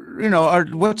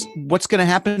what's going to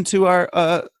happen to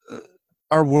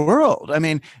our world. I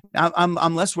mean,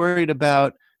 I'm less worried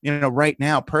about right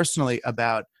now personally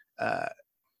about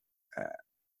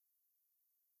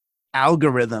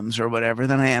algorithms or whatever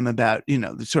than I am about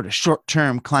the sort of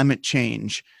short-term climate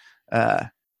change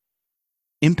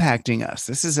impacting us.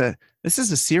 This is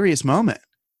a serious moment.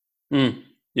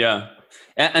 Yeah.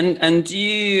 And do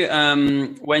you,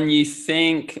 when you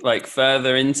think like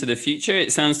further into the future,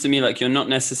 it sounds to me like you're not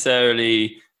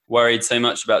necessarily worried so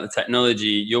much about the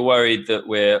technology. You're worried that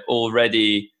we're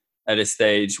already at a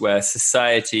stage where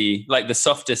society, like the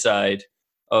softer side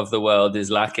of the world, is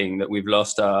lacking, that we've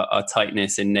lost our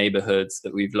tightness in neighborhoods,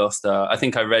 that we've lost I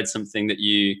think I read something that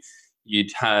you'd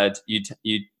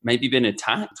maybe been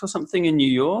attacked or something in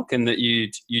New York, and that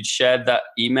you'd shared that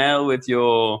email with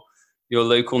your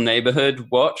local neighborhood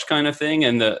watch kind of thing,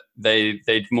 and that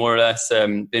they'd more or less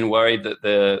been worried that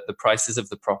the prices of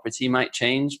the property might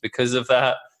change because of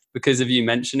that, because of you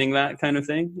mentioning that kind of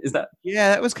thing. Is that? Yeah,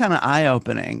 that was kind of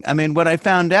eye-opening. I mean, what I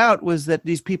found out was that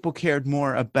these people cared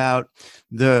more about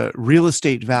the real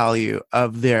estate value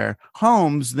of their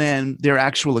homes than their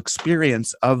actual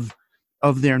experience of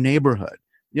their neighborhood.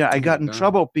 Yeah, I got in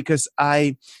trouble because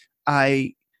I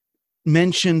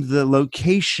mentioned the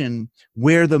location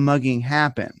where the mugging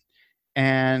happened,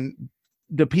 and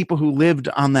the people who lived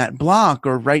on that block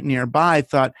or right nearby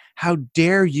thought, how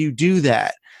dare you do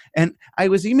that? And I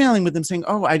was emailing with them saying,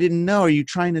 oh, I didn't know. Are you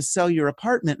trying to sell your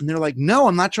apartment? And they're like, no,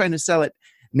 I'm not trying to sell it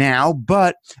now,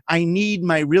 but I need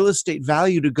my real estate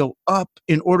value to go up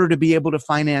in order to be able to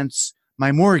finance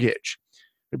my mortgage.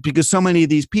 Because so many of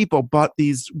these people bought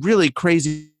these really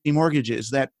crazy mortgages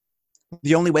that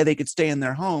the only way they could stay in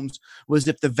their homes was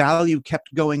if the value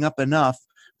kept going up enough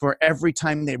for every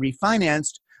time they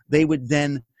refinanced, they would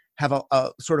then have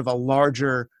a sort of a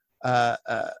larger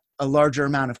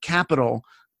amount of capital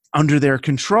under their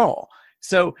control.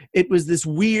 So it was this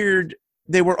weird,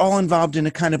 they were all involved in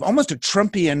a kind of almost a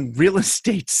Trumpian real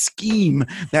estate scheme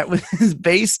that was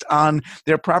based on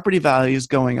their property values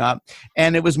going up.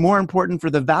 And it was more important for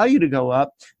the value to go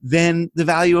up than the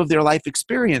value of their life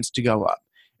experience to go up.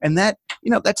 And that,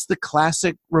 that's the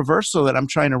classic reversal that I'm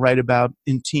trying to write about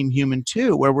in Team Human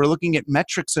 2, where we're looking at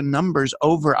metrics and numbers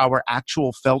over our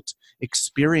actual felt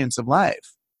experience of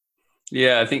life.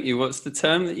 Yeah, I think what's the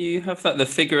term that you have? That the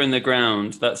figure in the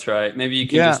ground. That's right. Maybe you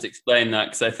can just explain that,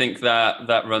 because I think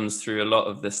that runs through a lot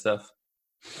of this stuff.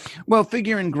 Well,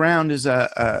 figure in ground is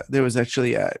there was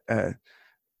actually a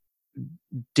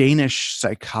Danish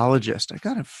psychologist. I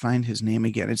gotta find his name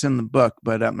again. It's in the book,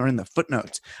 but or in the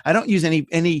footnotes. I don't use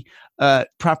any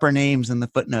proper names in the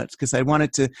footnotes because I want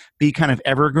it to be kind of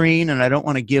evergreen, and I don't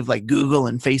want to give like Google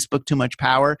and Facebook too much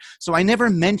power. So I never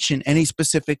mention any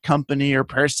specific company or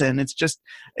person. It's just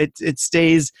it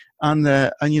stays on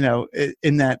the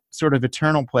in that sort of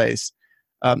eternal place,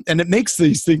 and it makes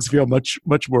these things feel much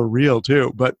more real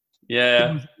too. But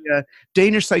yeah.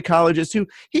 Danish psychologist who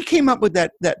he came up with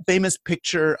that famous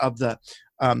picture of the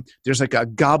there's like a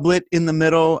goblet in the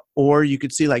middle, or you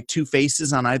could see like two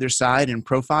faces on either side in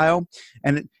profile,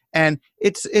 and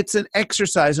it's an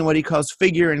exercise in what he calls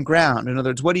figure and ground. In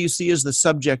other words, what do you see as the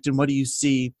subject and what do you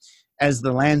see as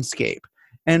the landscape?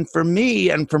 And for me,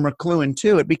 and for McLuhan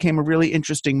too, it became a really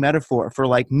interesting metaphor for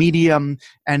like medium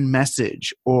and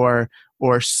message, or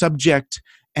subject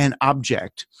and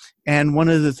object. And one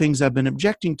of the things I've been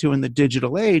objecting to in the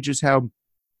digital age is how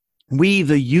we,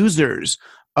 the users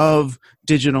of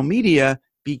digital media,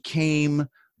 became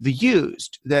the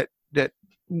used. That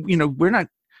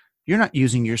you're not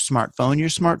using your smartphone. Your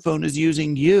smartphone is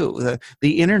using you.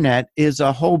 The internet is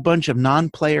a whole bunch of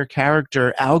non-player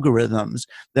character algorithms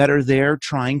that are there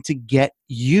trying to get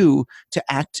you to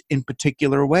act in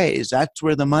particular ways. That's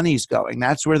where the money's going.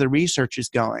 That's where the research is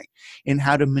going, in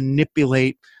how to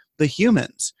manipulate the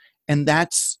humans. And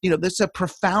that's, that's a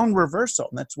profound reversal.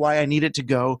 And that's why I needed to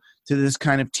go to this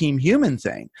kind of team human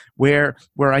thing where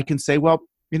I can say, well,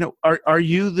 are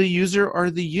you the user or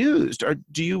the used? Or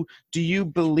do you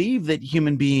believe that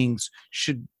human beings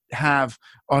should have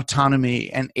autonomy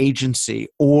and agency,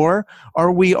 or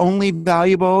are we only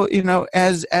valuable,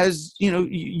 as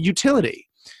utility?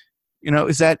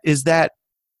 Is that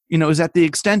the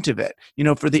extent of it,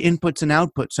 for the inputs and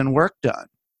outputs and work done?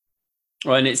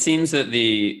 Well, and it seems that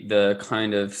the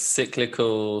kind of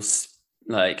cyclical,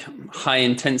 like high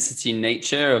intensity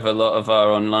nature of a lot of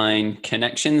our online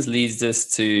connections leads us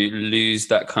to lose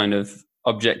that kind of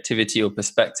objectivity or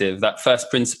perspective, that first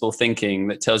principle thinking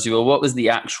that tells you, well, what was the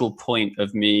actual point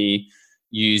of me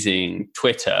using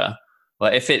Twitter?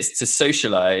 Well, if it's to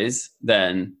socialize,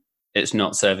 then it's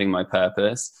not serving my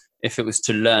purpose. If it was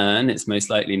to learn, it's most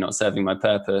likely not serving my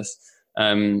purpose.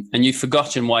 And you've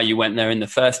forgotten why you went there in the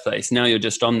first place. Now you're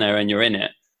just on there and you're in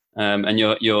it. And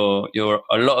you're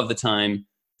a lot of the time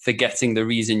forgetting the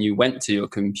reason you went to your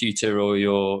computer or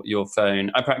your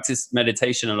phone. I practice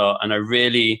meditation a lot, and I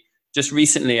really, just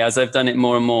recently, as I've done it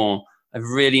more and more, I've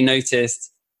really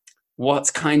noticed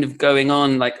what's kind of going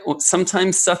on, like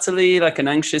sometimes subtly, like an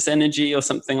anxious energy or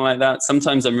something like that.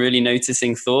 Sometimes I'm really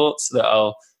noticing thoughts that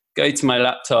I'll go to my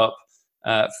laptop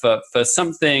for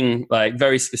something like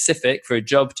very specific, for a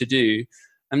job to do.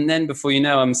 And then before you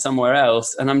know, I'm somewhere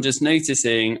else and I'm just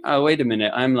noticing, oh, wait a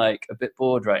minute, I'm like a bit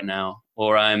bored right now,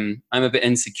 or I'm a bit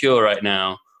insecure right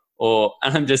now, and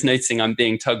I'm just noticing I'm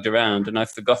being tugged around and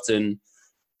I've forgotten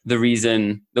the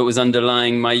reason that was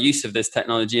underlying my use of this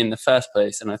technology in the first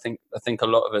place. And I think a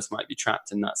lot of us might be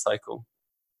trapped in that cycle.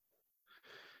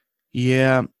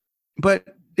 Yeah, but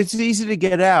it's easy to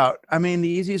get out. I mean, the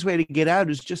easiest way to get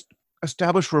out is just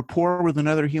establish rapport with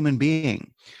another human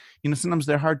being. Sometimes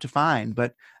they're hard to find,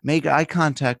 but make eye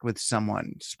contact with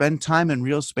someone, spend time in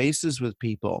real spaces with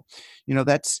people.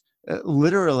 That's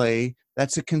literally,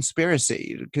 that's a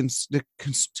conspiracy.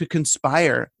 To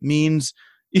conspire means,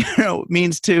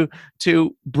 means to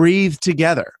breathe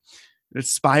together.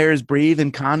 Spire is breathe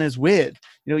and con is with.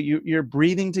 You're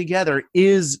breathing together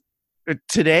is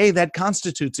today that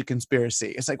constitutes a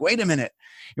conspiracy. It's like, wait a minute,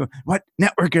 what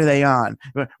network are they on?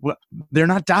 They're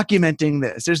not documenting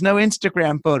this. There's no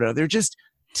Instagram photo. They're just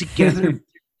together,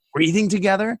 breathing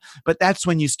together. But that's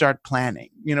when you start planning.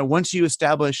 Once you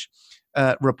establish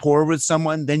rapport with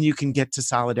someone, then you can get to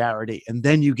solidarity, and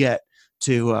then you get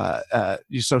to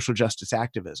your social justice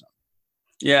activism.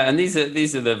 Yeah, and these are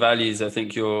the values I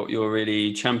think you're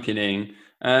really championing.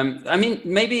 I mean,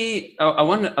 maybe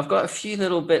I've got a few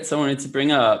little bits I wanted to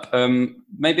bring up.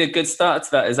 Maybe a good start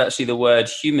to that is actually the word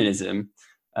humanism,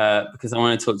 because I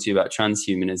want to talk to you about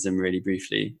transhumanism really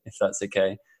briefly, if that's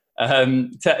okay.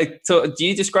 Do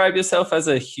you describe yourself as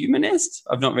a humanist?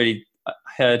 I've not really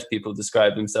heard people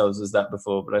describe themselves as that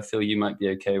before, but I feel you might be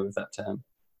okay with that term.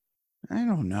 I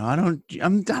don't know. I don't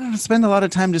spend a lot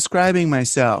of time describing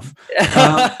myself.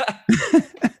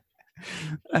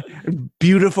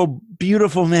 Beautiful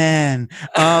man.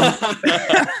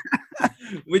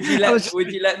 Would you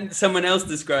let someone else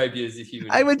describe you as a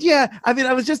human? I would, yeah. I mean,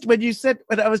 I was just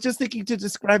thinking to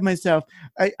describe myself.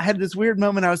 I had this weird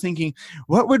moment. I was thinking,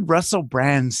 what would Russell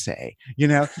Brand say?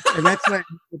 And that's like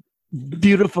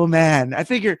beautiful man. I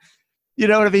figure,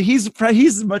 what I mean.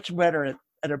 He's much better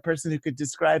at a person who could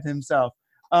describe himself.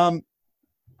 Because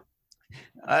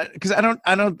I don't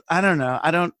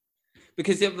know.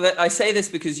 Because I say this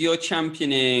because you're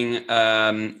championing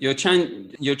that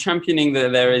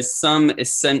there is some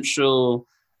essential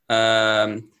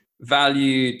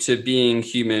value to being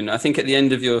human. I think at the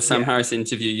end of your Sam Harris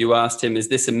interview, you asked him, "Is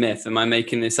this a myth? Am I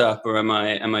making this up, or am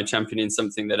I championing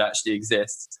something that actually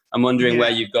exists?" I'm wondering where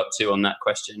you've got to on that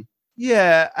question.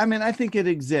 Yeah, I mean, I think it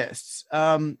exists.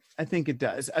 I think it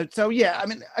does. So yeah, I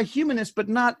mean, a humanist, but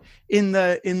not in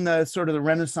the sort of the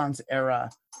Renaissance era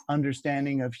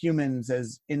understanding of humans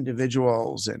as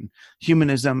individuals and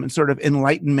humanism and sort of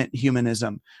Enlightenment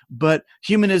humanism, but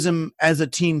humanism as a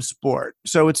team sport.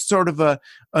 So it's sort of a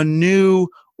new,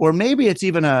 or maybe it's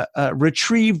even a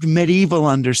retrieved medieval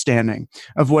understanding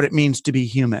of what it means to be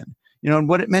human. And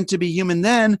what it meant to be human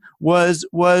then was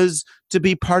to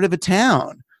be part of a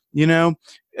town.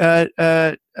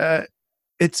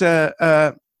 It's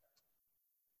that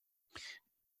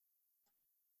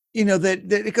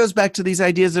it goes back to these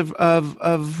ideas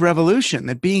of revolution,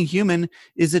 that being human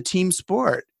is a team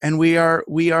sport, and we are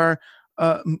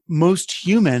most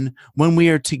human when we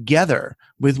are together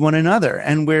with one another,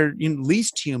 and we're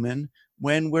least human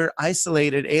when we're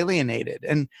isolated, alienated.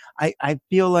 And I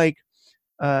feel like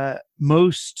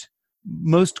most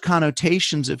most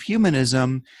connotations of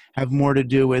humanism have more to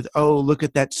do with, oh, look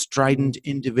at that strident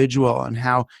individual and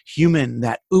how human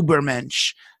that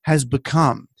Ubermensch has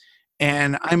become.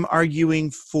 And I'm arguing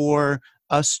for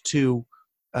us to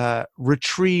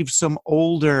retrieve some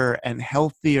older and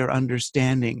healthier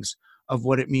understandings of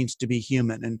what it means to be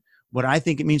human. And what I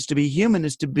think it means to be human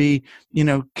is to be,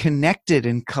 connected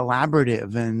and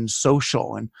collaborative and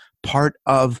social and part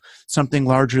of something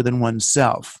larger than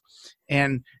oneself.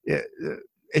 And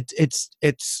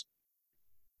it's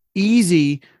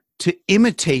easy to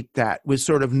imitate that with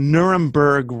sort of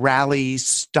Nuremberg rally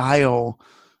style,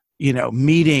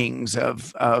 meetings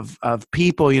of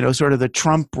people. Sort of the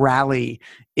Trump rally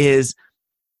is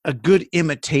a good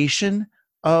imitation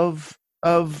of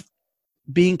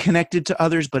being connected to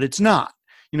others, but it's not.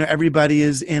 Everybody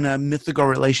is in a mythical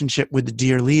relationship with the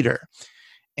dear leader.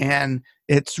 And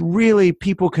it's really,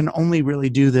 people can only really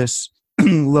do this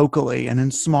locally and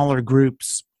in smaller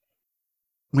groups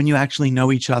when you actually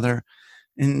know each other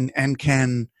and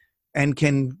can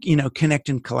connect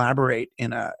and collaborate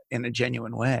in a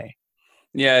genuine way.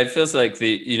 Yeah, it feels like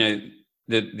the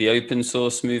open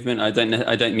source movement. I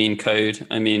don't mean code.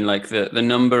 I mean like the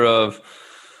number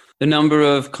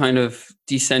of kind of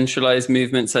decentralized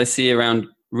movements I see around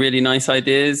really nice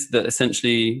ideas that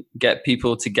essentially get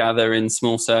people to gather in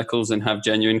small circles and have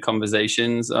genuine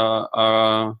conversations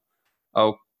are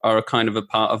a kind of a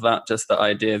part of that. Just the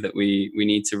idea that we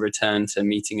need to return to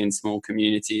meeting in small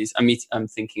communities. I'm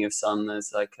thinking of some.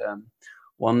 There's like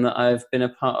one that I've been a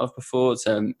part of before. It's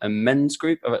a men's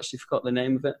group. I've actually forgot the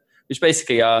name of it, which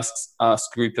basically asks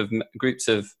groups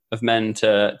of men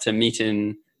to meet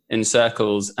in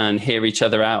circles and hear each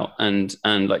other out and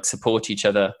like support each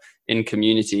other in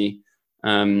community.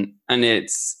 And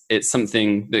it's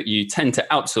something that you tend to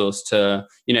outsource to,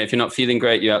 if you're not feeling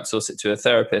great, you outsource it to a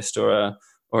therapist or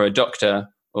a doctor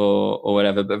or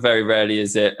whatever, but very rarely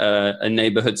is it a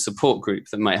neighborhood support group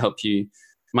that might help you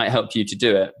to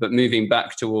do it. But moving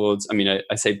back towards,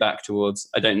 I say back towards,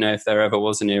 I don't know if there ever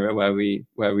was an era where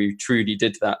we truly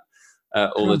did that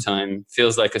all the time.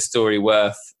 Feels like a story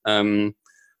worth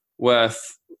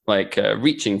like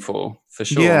reaching for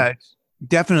sure. Yeah,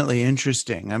 definitely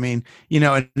interesting. And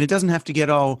it doesn't have to get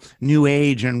all New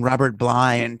Age and Robert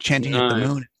Bly and chanting at the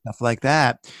moon and stuff like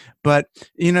that. But,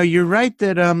 you're right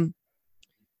that,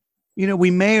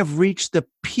 we may have reached the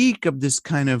peak of this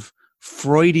kind of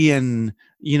Freudian,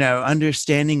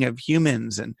 understanding of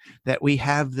humans, and that we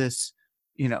have this,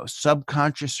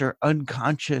 subconscious or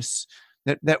unconscious,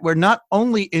 that we're not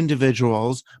only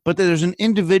individuals, but that there's an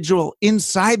individual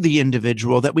inside the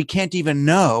individual that we can't even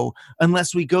know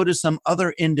unless we go to some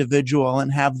other individual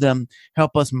and have them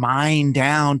help us mine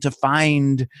down to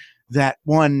find that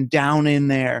one down in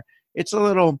there. It's a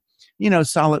little,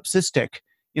 solipsistic.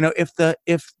 If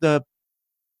the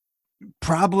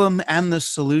problem and the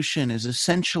solution is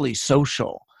essentially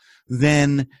social,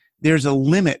 then there's a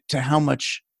limit to how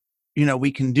much,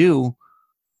 we can do,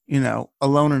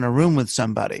 alone in a room with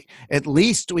somebody. At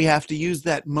least we have to use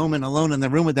that moment alone in the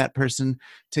room with that person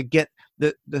to get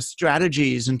the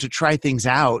strategies and to try things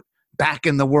out back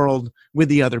in the world with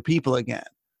the other people again.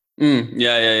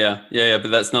 Yeah.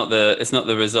 But it's not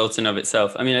the result in of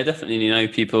itself. I definitely know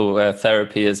people where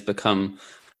therapy has become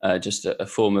just a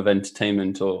form of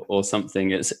entertainment or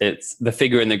something. It's the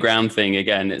figure in the ground thing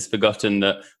again. It's forgotten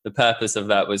that the purpose of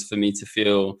that was for me to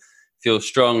feel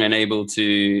strong and able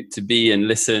to be and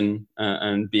listen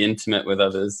and be intimate with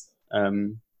others.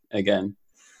 Again,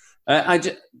 I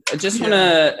just want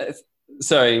to.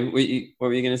 Sorry, what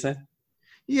were you going to say?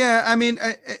 Yeah,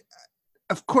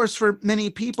 of course, for many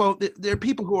people, there are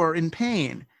people who are in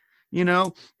pain,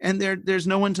 and there's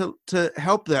no one to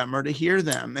help them or to hear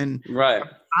them. And right,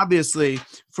 obviously,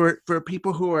 for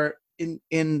people who are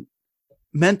in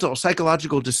mental,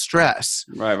 psychological distress,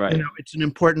 right, it's an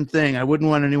important thing. I wouldn't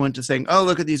want anyone to say, "Oh,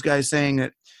 look at these guys saying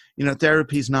that,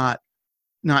 therapy's not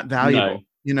valuable."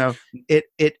 No.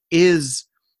 It is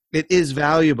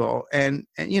valuable, and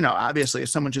obviously, if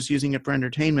someone's just using it for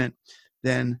entertainment,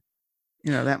 then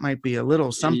that might be a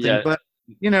little something. Yeah. But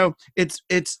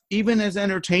it's even as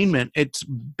entertainment, it's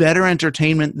better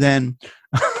entertainment than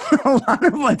a lot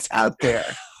of what's out there.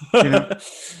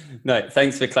 No,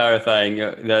 thanks for clarifying.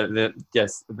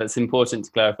 Yes, that's important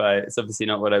to clarify. It's obviously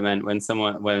not what I meant when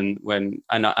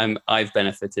I've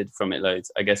benefited from it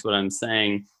loads. I guess what I'm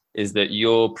saying is that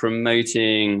you're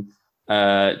promoting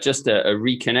just a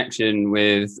reconnection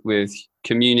with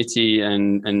community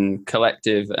and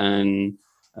collective and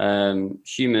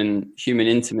human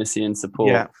intimacy and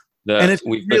support that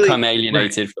we've really become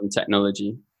alienated from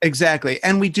technology. Exactly.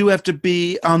 And we do have to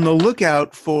be on the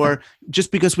lookout for,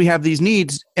 just because we have these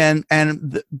needs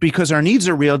because our needs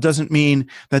are real doesn't mean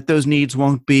that those needs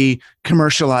won't be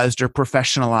commercialized or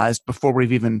professionalized before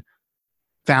we've even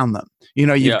found them.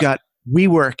 You've Yeah. got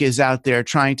WeWork is out there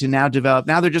trying to now develop.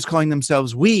 Now they're just calling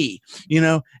themselves We,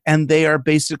 and they are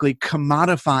basically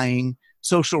commodifying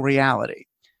social reality.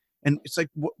 And it's like,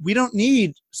 we don't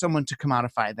need someone to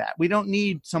commodify that. We don't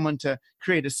need someone to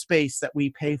create a space that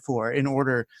we pay for in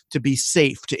order to be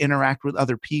safe, to interact with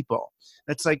other people.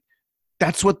 That's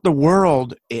what the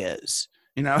world is,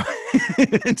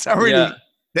 it's already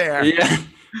there. Yeah.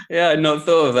 Yeah, I'd not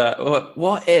thought of that.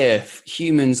 What if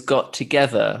humans got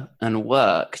together and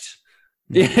worked?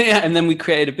 Yeah, and then we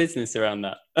created a business around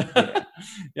that.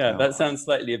 Yeah, that sounds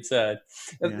slightly absurd.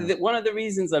 Yeah. One of the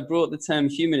reasons I brought the term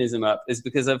humanism up is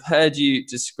because I've heard you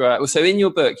describe, so in your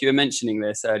book, you were mentioning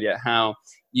this earlier, how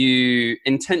you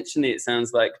intentionally, it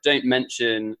sounds like, don't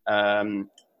mention a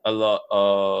lot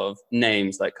of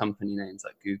names, like company names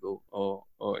like Google or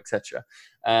etc.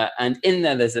 And in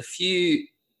there's a few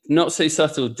not so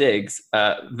subtle digs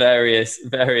at various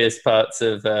parts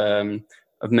of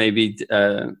maybe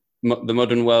the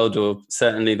modern world, or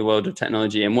certainly the world of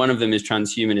technology, and one of them is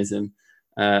transhumanism.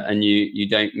 And you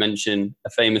don't mention a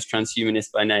famous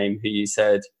transhumanist by name who you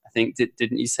said, I think,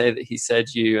 didn't you say that he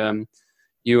said you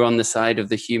were on the side of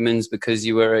the humans because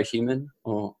you were a human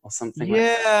or something like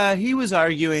that? Yeah, he was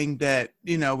arguing that,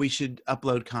 we should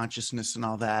upload consciousness and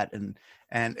all that and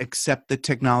accept that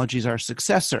technology is our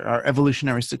successor, our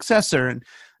evolutionary successor, and,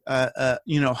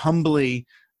 humbly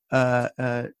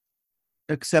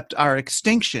accept our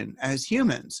extinction as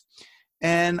humans.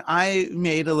 And I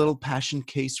made a little passion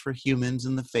case for humans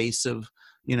in the face of,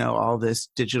 all this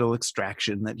digital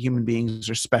extraction, that human beings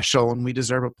are special and we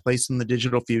deserve a place in the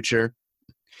digital future.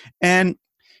 And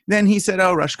then he said,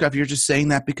 "Oh, Rushkoff, you're just saying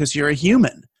that because you're a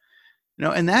human."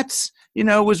 And that's,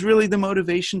 was really the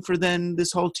motivation for then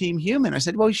this whole team human. I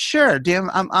said, "Well, sure, damn,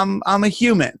 I'm a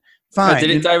human. Fine." Oh,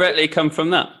 did it directly come from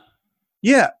that?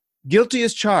 Yeah. Guilty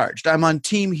as charged. I'm on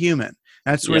team human.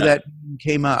 That's where that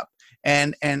came up.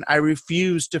 And I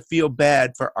refuse to feel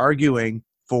bad for arguing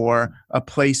for a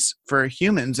place for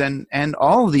humans and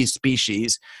all of these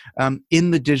species in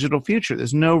the digital future.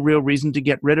 There's no real reason to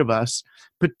get rid of us,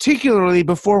 particularly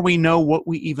before we know what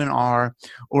we even are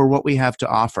or what we have to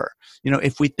offer.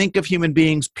 If we think of human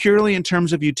beings purely in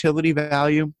terms of utility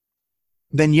value,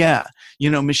 then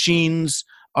machines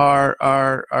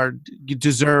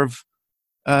deserve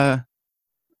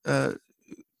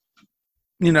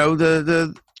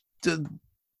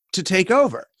to take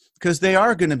over, because they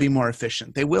are going to be more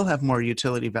efficient. They will have more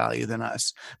utility value than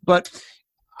us. But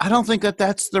I don't think that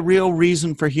that's the real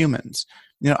reason for humans.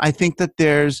 I think that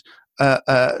there's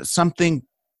something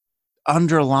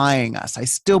underlying us. I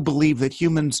still believe that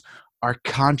humans are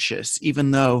conscious, even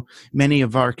though many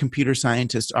of our computer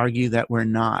scientists argue that we're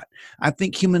not. I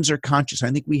think humans are conscious.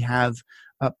 I think we have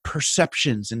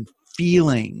perceptions and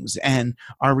feelings, and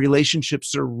our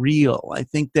relationships are real. I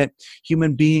think that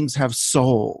human beings have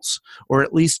souls, or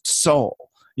at least soul,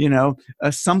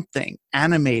 something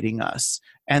animating us,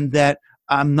 and that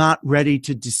I'm not ready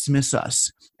to dismiss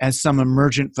us as some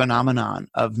emergent phenomenon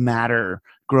of matter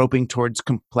groping towards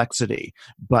complexity.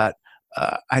 But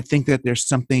I think that there's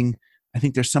something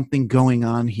going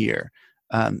on here,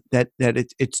 that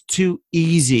it's too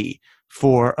easy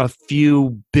for a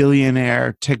few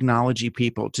billionaire technology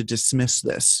people to dismiss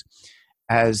this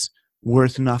as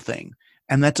worth nothing.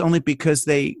 And that's only because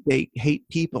they hate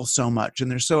people so much, and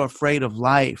they're so afraid of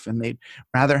life, and they'd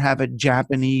rather have a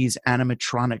Japanese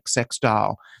animatronic sex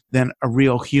doll than a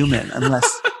real human,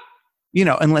 unless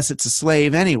it's a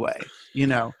slave anyway,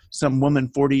 some woman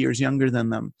 40 years younger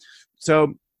than them.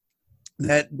 So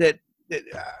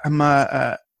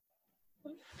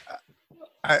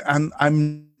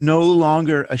I'm no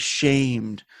longer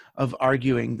ashamed of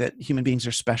arguing that human beings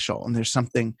are special, and there's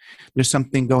something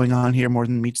going on here more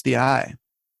than meets the eye.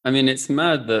 I mean, it's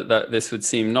mad that this would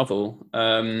seem novel.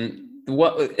 I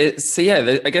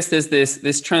guess there's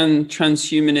this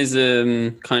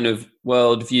transhumanism kind of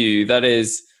worldview that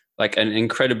is like an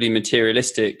incredibly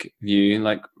materialistic view,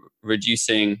 like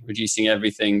reducing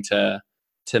everything to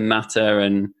matter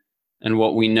and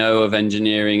what we know of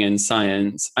engineering and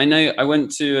science. I know I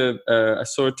went to I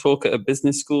saw a talk at a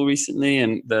business school recently,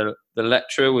 and the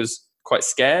lecturer was quite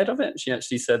scared of it. She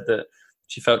actually said that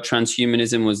she felt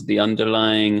transhumanism was the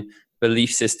underlying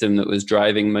belief system that was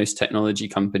driving most technology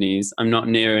companies. I'm not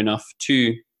near enough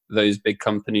to those big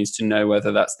companies to know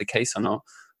whether that's the case or not.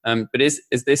 But is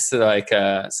this like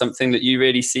something that you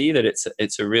really see, that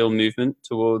it's a real movement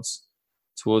towards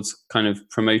kind of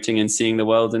promoting and seeing the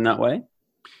world in that way?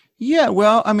 Yeah,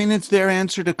 well, I mean, it's their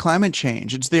answer to climate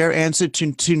change. It's their answer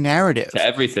to narrative. To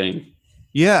everything.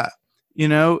 Yeah,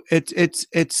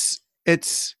 it's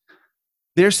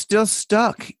they're still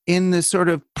stuck in this sort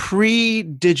of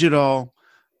pre-digital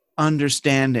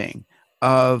understanding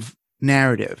of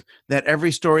narrative, that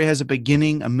every story has a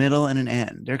beginning, a middle, and an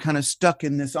end. They're kind of stuck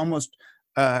in this almost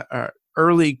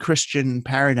early Christian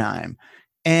paradigm,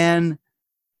 and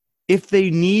if they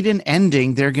need an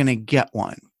ending, they're going to get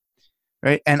one.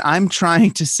 Right. And I'm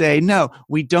trying to say, no,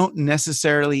 we don't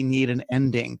necessarily need an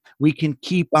ending. We can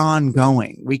keep on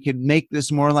going. We could make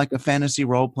this more like a fantasy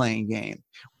role-playing game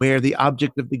where the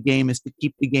object of the game is to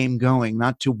keep the game going,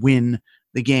 not to win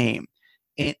the game.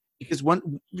 And because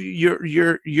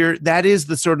that is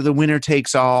the sort of the winner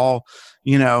takes all,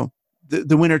 the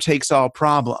winner takes all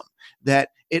problem, that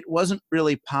it wasn't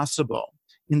really possible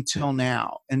until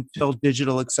now, until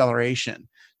digital acceleration,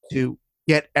 to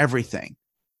get everything,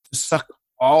 suck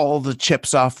all the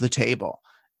chips off the table,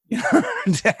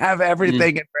 to have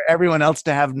everything and for everyone else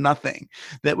to have nothing.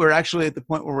 That we're actually at the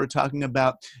point where we're talking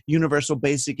about universal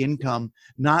basic income,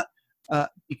 not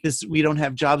because we don't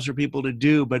have jobs for people to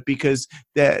do, but because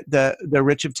the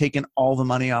rich have taken all the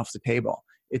money off the table.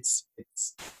 It's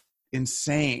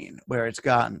insane where it's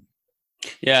gotten.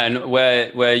 Yeah, and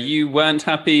where you weren't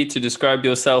happy to describe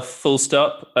yourself full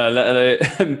stop,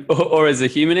 let alone, or as a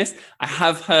humanist, I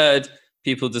have heard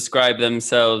people describe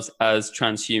themselves as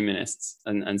transhumanists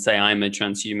and say I'm a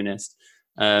transhumanist.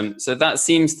 So that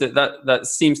seems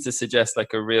to suggest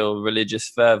like a real religious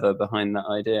fervor behind that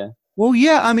idea. Well,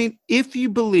 yeah, I mean, if you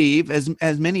believe,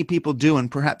 as many people do, and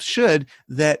perhaps should,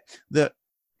 that the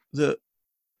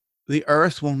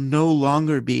Earth will no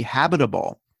longer be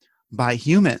habitable by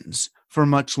humans for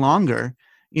much longer,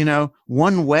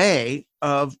 one way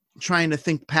of trying to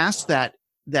think past that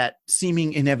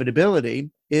seeming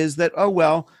inevitability is that, oh,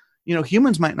 well,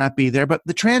 humans might not be there, but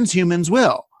the transhumans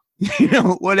will,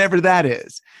 whatever that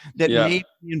is, that maybe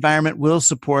the environment will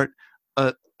support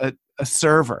a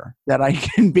server that I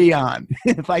can be on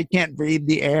if I can't breathe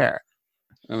the air.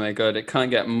 Oh my God, it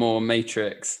can't get more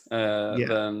Matrix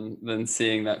than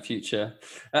seeing that future.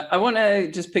 I want to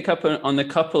just pick up on a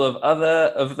couple of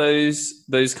other of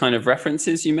those kind of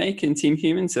references you make in Team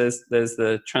Humans. There's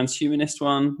the transhumanist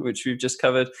one, which we've just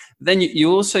covered. Then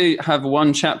you also have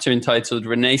one chapter entitled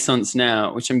Renaissance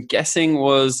Now, which I'm guessing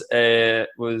was a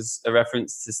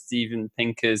reference to Steven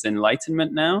Pinker's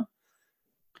Enlightenment Now.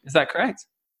 Is that correct?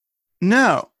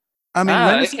 No. I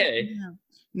mean, okay.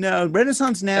 No,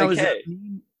 Renaissance Now is Okay.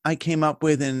 I came up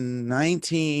with in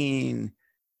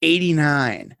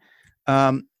 1989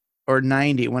 or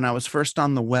 90 when I was first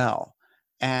on The Well.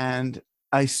 And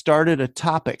I started a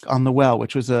topic on The Well,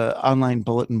 which was an online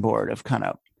bulletin board of kind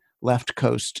of left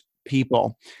coast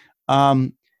people.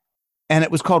 And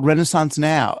it was called Renaissance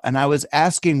Now. And I was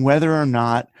asking whether or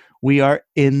not we are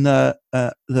in the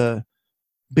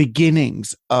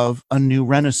beginnings of a new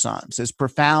Renaissance, as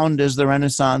profound as the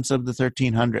Renaissance of the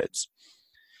 1300s.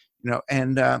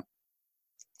 And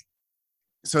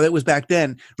so it was back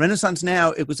then. Renaissance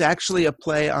Now, it was actually a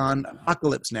play on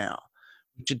Apocalypse Now,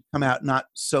 which had come out not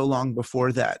so long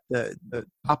before that, the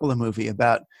Coppola movie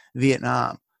about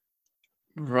Vietnam.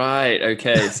 Right.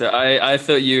 Okay. So I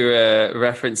thought you were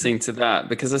referencing to that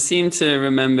because I seem to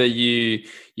remember you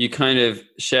kind of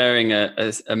sharing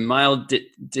a mild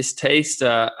distaste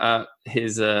at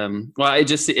his. Well, it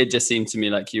just seemed to me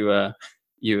like you were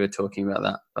talking about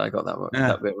that, but I got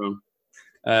that bit wrong.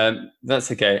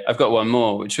 That's okay. I've got one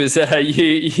more, which was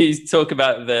you talk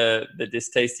about the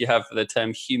distaste you have for the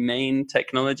term humane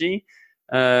technology.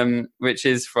 Which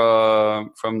is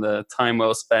from the Time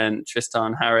Well Spent,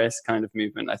 Tristan Harris kind of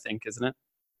movement, I think, isn't it?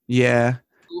 Yeah.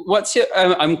 What's your?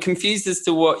 I'm confused as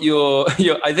to what your.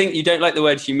 I think you don't like the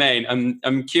word humane.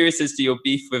 I'm curious as to your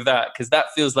beef with that because that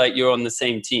feels like you're on the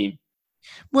same team.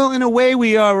 Well, in a way,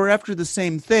 we are. We're after the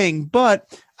same thing,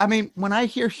 but I mean, when I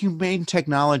hear humane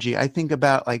technology, I think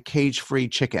about like cage-free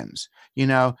chickens.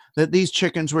 That these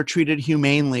chickens were treated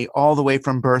humanely all the way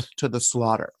from birth to the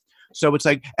slaughter. So it's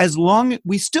like, as long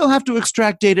we still have to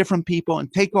extract data from people and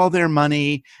take all their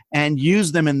money and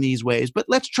use them in these ways, but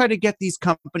let's try to get these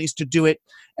companies to do it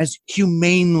as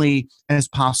humanely as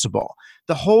possible.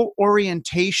 The whole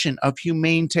orientation of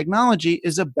humane technology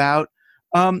is about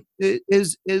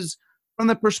is from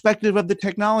the perspective of the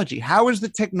technology. How is the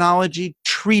technology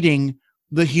treating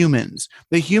the humans?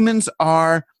 The humans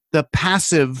are the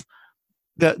passive.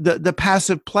 The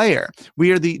passive player.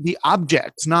 We are the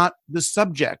objects, not the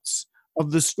subjects of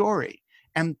the story.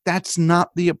 And that's not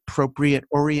the appropriate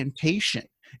orientation.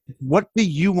 What do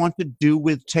you want to do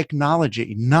with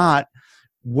technology? Not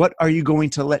what are you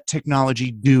going to let technology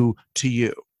do to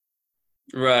you?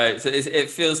 Right. So it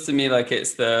feels to me like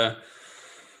it's the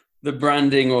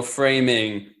branding or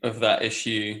framing of that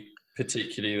issue,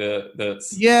 particularly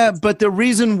that's Yeah, but the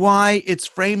reason why it's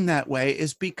framed that way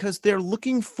is because they're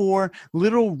looking for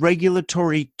little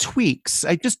regulatory tweaks.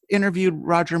 I just interviewed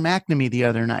Roger McNamee the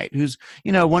other night, who's,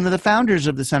 one of the founders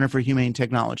of the Center for Humane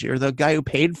Technology, or the guy who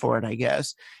paid for it, I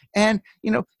guess. And,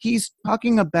 he's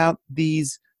talking about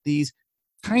these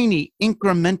tiny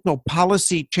incremental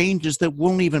policy changes that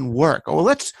won't even work. Oh,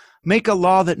 let's make a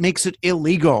law that makes it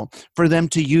illegal for them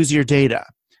to use your data.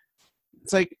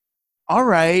 It's like, all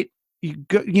right,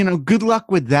 good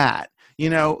luck with that.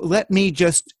 Let me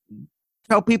just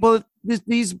tell people that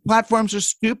these platforms are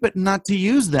stupid and not to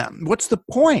use them. What's the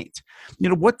point?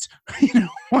 What's,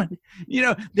 what,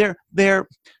 they're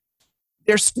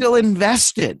still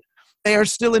invested. They are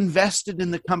still invested in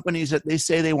the companies that they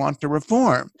say they want to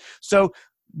reform. So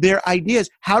their idea is,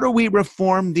 how do we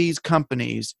reform these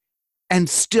companies and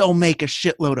still make a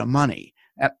shitload of money?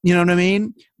 You know what I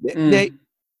mean? That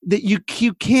you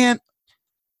can't.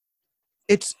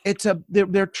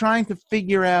 They're trying to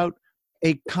figure out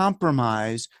a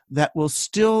compromise that will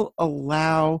still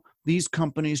allow these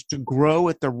companies to grow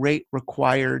at the rate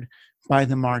required by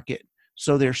the market,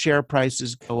 so their share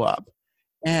prices go up.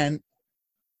 And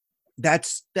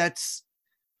that's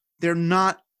they're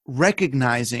not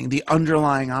recognizing the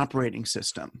underlying operating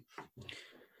system.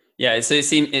 Yeah, so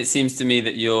it seems to me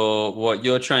that what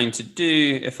you're trying to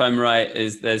do, if I'm right,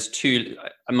 is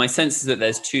my sense is that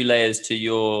there's two layers to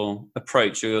your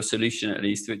approach, or your solution at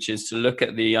least, which is to look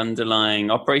at the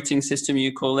underlying operating system,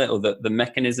 you call it, or the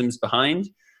mechanisms behind,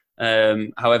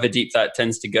 however deep that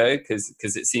tends to go, because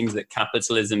it seems that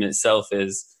capitalism itself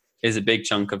is a big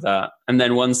chunk of that. And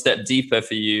then one step deeper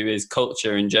for you is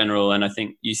culture in general, and I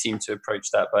think you seem to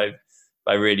approach that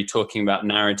by really talking about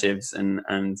narratives and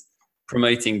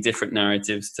promoting different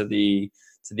narratives to the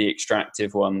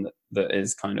extractive one that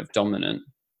is kind of dominant.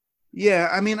 Yeah,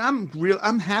 I mean,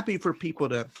 I'm happy for people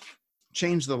to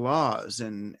change the laws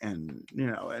and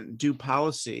do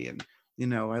policy, and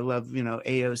I love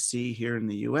AOC here in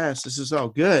the US. This is all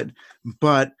good,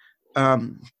 but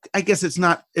I guess it's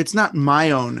not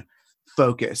my own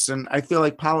focus, and I feel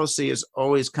like policy is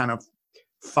always kind of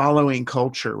following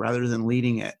culture rather than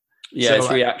leading it. Yeah, so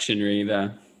it's reactionary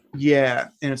there. Yeah,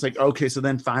 and it's like, okay, so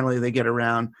then finally they get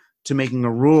around to making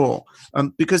a rule,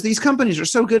 because these companies are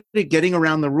so good at getting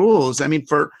around the rules. I mean,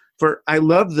 for I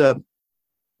love the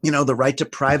right to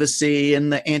privacy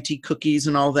and the anti-cookies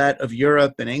and all that of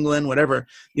Europe and England, whatever,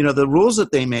 the rules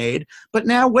that they made. But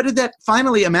now what did that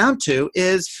finally amount to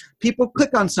is people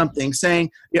click on something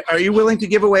saying, are you willing to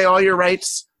give away all your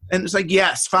rights? And it's like,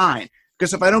 yes, fine.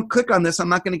 Because if I don't click on this, I'm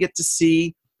not going to get to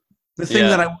see the thing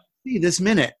that I want to see this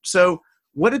minute. So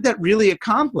what did that really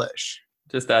accomplish?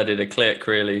 Just added a click,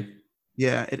 really.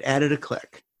 Yeah, it added a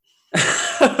click.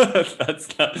 that's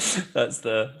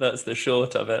the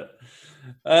short of it.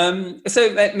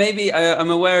 So maybe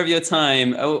I'm aware of your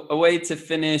time. A way to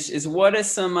finish is, what are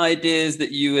some ideas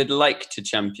that you would like to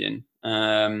champion?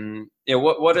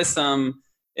 What are some,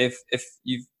 if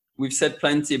we've said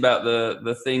plenty about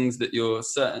the things that you're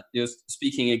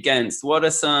speaking against, what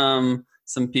are some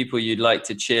people you'd like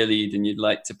to cheerlead and you'd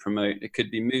like to promote? It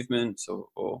could be movements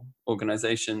or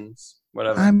organizations,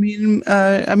 whatever. I mean,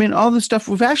 all the stuff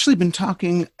we've actually been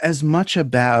talking as much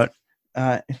about.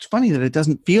 It's funny that it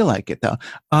doesn't feel like it, though.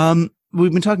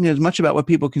 We've been talking as much about what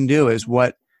people can do as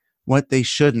what they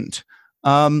shouldn't.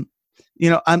 I'm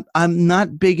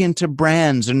not big into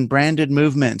brands and branded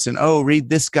movements and, read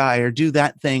this guy or do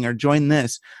that thing or join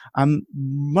this. I'm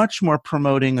much more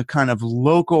promoting a kind of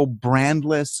local,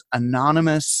 brandless,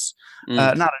 anonymous,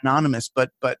 not anonymous,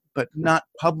 but not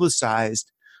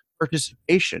publicized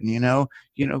participation.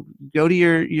 Go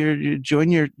to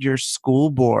join your school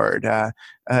board,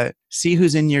 see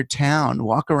who's in your town,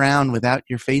 walk around without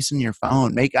your face in your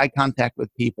phone, make eye contact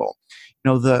with people.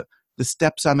 The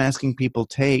steps I'm asking people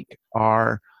take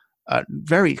are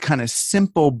very kind of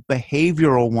simple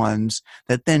behavioral ones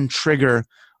that then trigger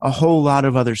a whole lot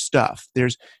of other stuff.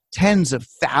 There's tens of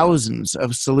thousands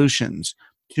of solutions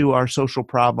to our social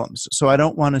problems. So I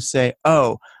don't want to say,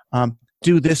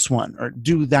 do this one or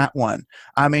do that one.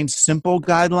 I mean, simple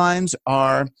guidelines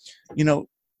are,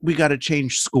 we got to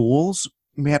change schools.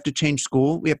 We have to change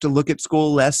school. We have to look at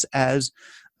school less as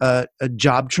a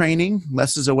job training,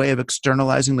 less as a way of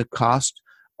externalizing the cost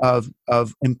of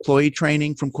employee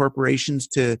training from corporations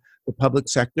to the public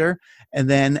sector, and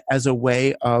then as a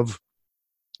way of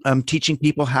teaching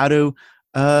people how to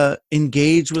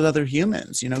engage with other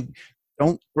humans.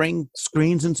 Don't bring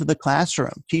screens into the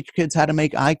classroom. Teach kids how to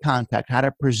make eye contact, how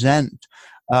to present.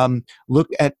 Look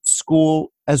at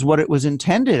school as what it was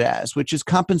intended as, which is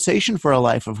compensation for a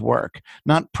life of work,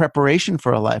 not preparation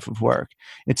for a life of work.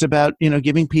 It's about,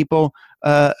 giving people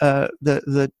the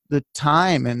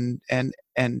time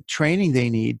and training they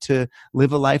need to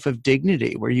live a life of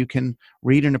dignity, where you can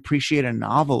read and appreciate a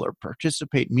novel or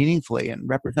participate meaningfully in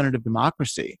representative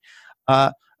democracy.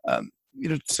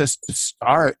 Just to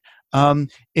start.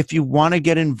 If you want to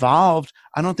get involved,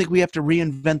 I don't think we have to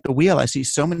reinvent the wheel. I see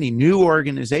so many new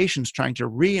organizations trying to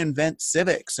reinvent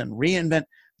civics and reinvent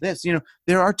this.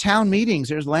 There are town meetings,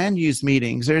 there's land use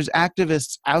meetings, there's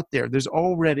activists out there. There's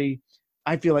already,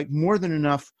 I feel like, more than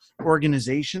enough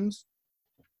organizations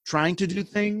trying to do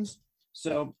things.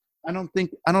 So I don't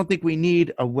think we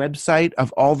need a website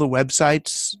of all the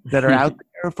websites that are out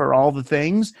there for all the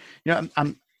things.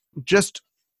 I'm just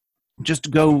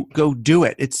go do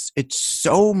it. It's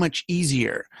so much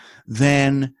easier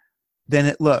than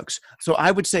it looks. So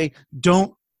I would say,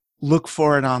 don't look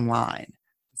for it online.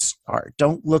 Start.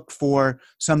 Don't look for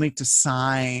something to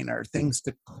sign or things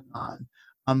to click on.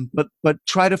 But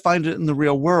try to find it in the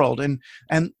real world. And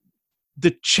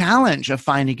the challenge of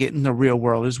finding it in the real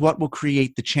world is what will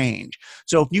create the change.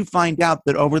 So if you find out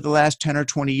that over the last 10 or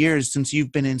 20 years, since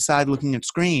you've been inside looking at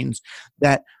screens,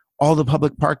 that all the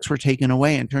public parks were taken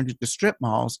away and turned into strip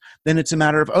malls, then it's a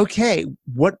matter of, okay,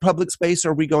 what public space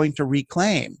are we going to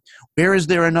reclaim? Where is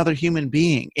there another human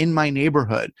being in my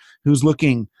neighborhood who's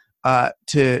looking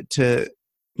to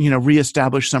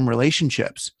reestablish some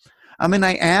relationships? I mean,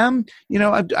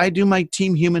 I do my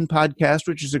Team Human podcast,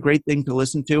 which is a great thing to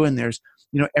listen to. And there's,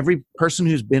 every person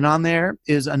who's been on there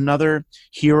is another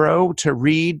hero to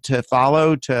read, to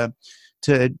follow, to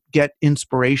get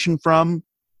inspiration from.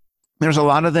 There's a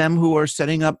lot of them who are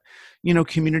setting up,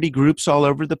 community groups all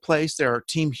over the place. There are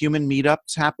Team Human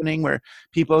meetups happening where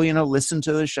people, listen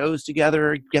to the shows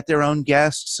together, get their own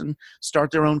guests and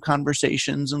start their own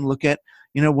conversations and look at,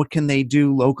 what can they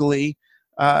do locally.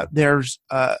 There's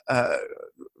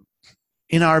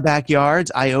in our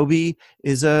backyards, IOBI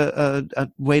is a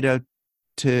way to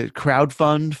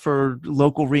crowdfund for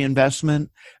local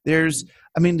reinvestment. There's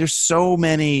so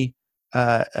many.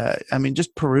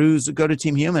 Just peruse, go to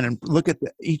Team Human and look at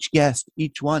each guest.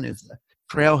 Each one is the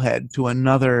trailhead to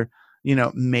another,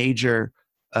 major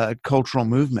cultural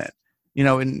movement.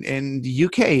 In the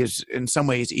UK is in some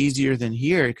ways easier than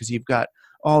here because you've got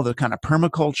all the kind of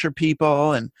permaculture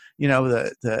people and,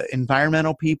 the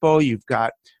environmental people. You've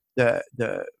got the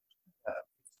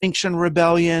Extinction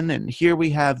Rebellion, and here we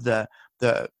have the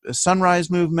Sunrise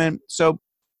Movement. So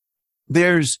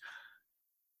there's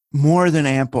more than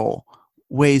ample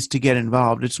ways to get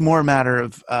involved. It's more a matter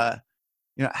of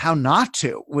how not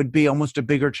to would be almost a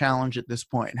bigger challenge at this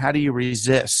point. How do you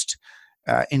resist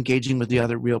engaging with the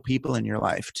other real people in your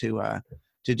life to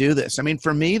do this? I mean,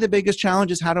 for me, the biggest challenge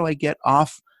is how do I get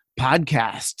off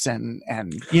podcasts and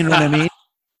you know what I mean?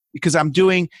 Because I'm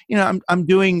doing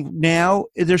now.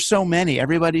 There's so many.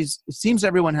 It seems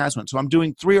everyone has one. So I'm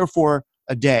doing 3 or 4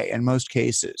 a day in most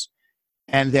cases,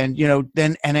 and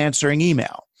then answering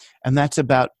email, and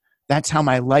that's how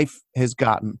my life has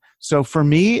gotten. So for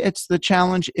me, it's the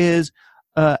challenge is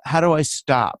how do I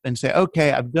stop and say,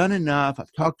 okay, I've done enough.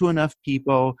 I've talked to enough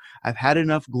people. I've had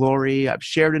enough glory. I've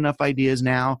shared enough ideas.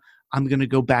 Now I'm going to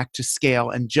go back to scale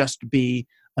and just be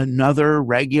another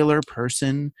regular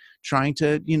person trying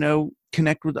to,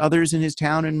 connect with others in his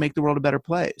town and make the world a better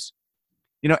place.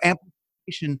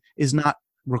 Amplification is not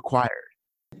required.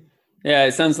 Yeah,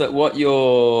 it sounds like what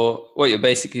you're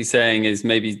basically saying is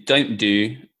maybe don't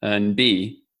do and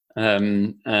be,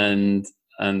 and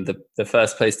the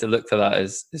first place to look for that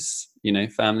is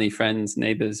family, friends,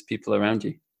 neighbors, people around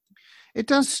you. It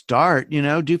does start,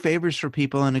 do favors for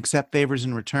people and accept favors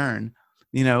in return.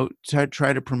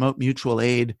 Try to promote mutual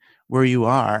aid where you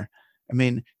are. I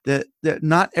mean,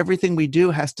 not everything we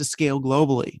do has to scale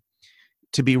globally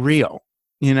to be real.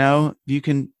 You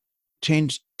can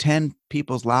change 10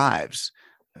 people's lives.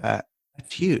 That's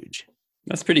huge.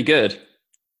 That's pretty good.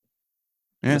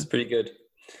 Yeah. That's pretty good.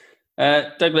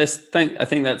 Douglas, I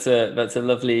think that's a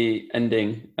lovely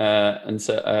ending. And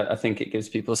so I think it gives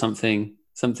people something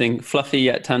fluffy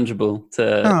yet tangible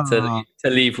to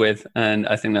leave with. And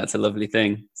I think that's a lovely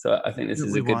thing. So I think this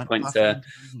is a good point to...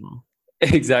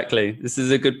 Exactly. This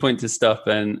is a good point to stop.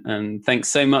 And thanks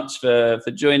so much for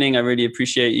joining. I really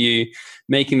appreciate you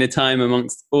making the time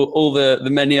amongst all the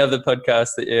many other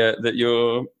podcasts that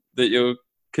you're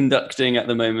conducting at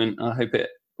the moment. I hope it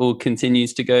all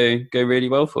continues to go really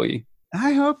well for you.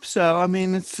 I hope so. I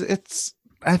mean,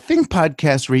 I think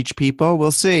podcasts reach people.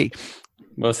 We'll see.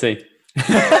 We'll see.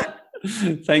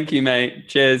 Thank you, mate.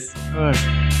 Cheers. All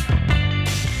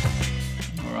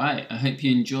right. I hope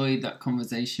you enjoyed that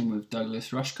conversation with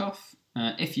Douglas Rushkoff.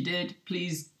 If you did,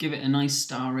 please give it a nice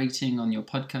star rating on your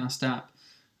podcast app.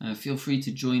 Feel free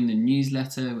to join the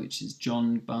newsletter, which is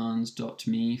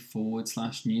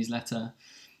johnbarnes.me/newsletter.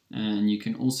 And you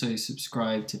can also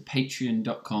subscribe to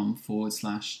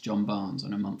patreon.com/John Barnes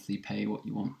on a monthly pay what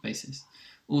you want basis.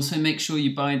 Also, make sure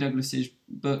you buy Douglas's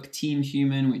book, Team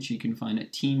Human, which you can find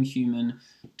at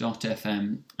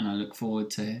teamhuman.fm. And I look forward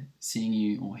to seeing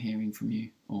you or hearing from you,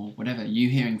 or whatever, you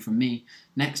hearing from me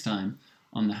next time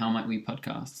on the How Might We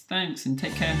podcast. Thanks and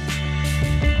take care.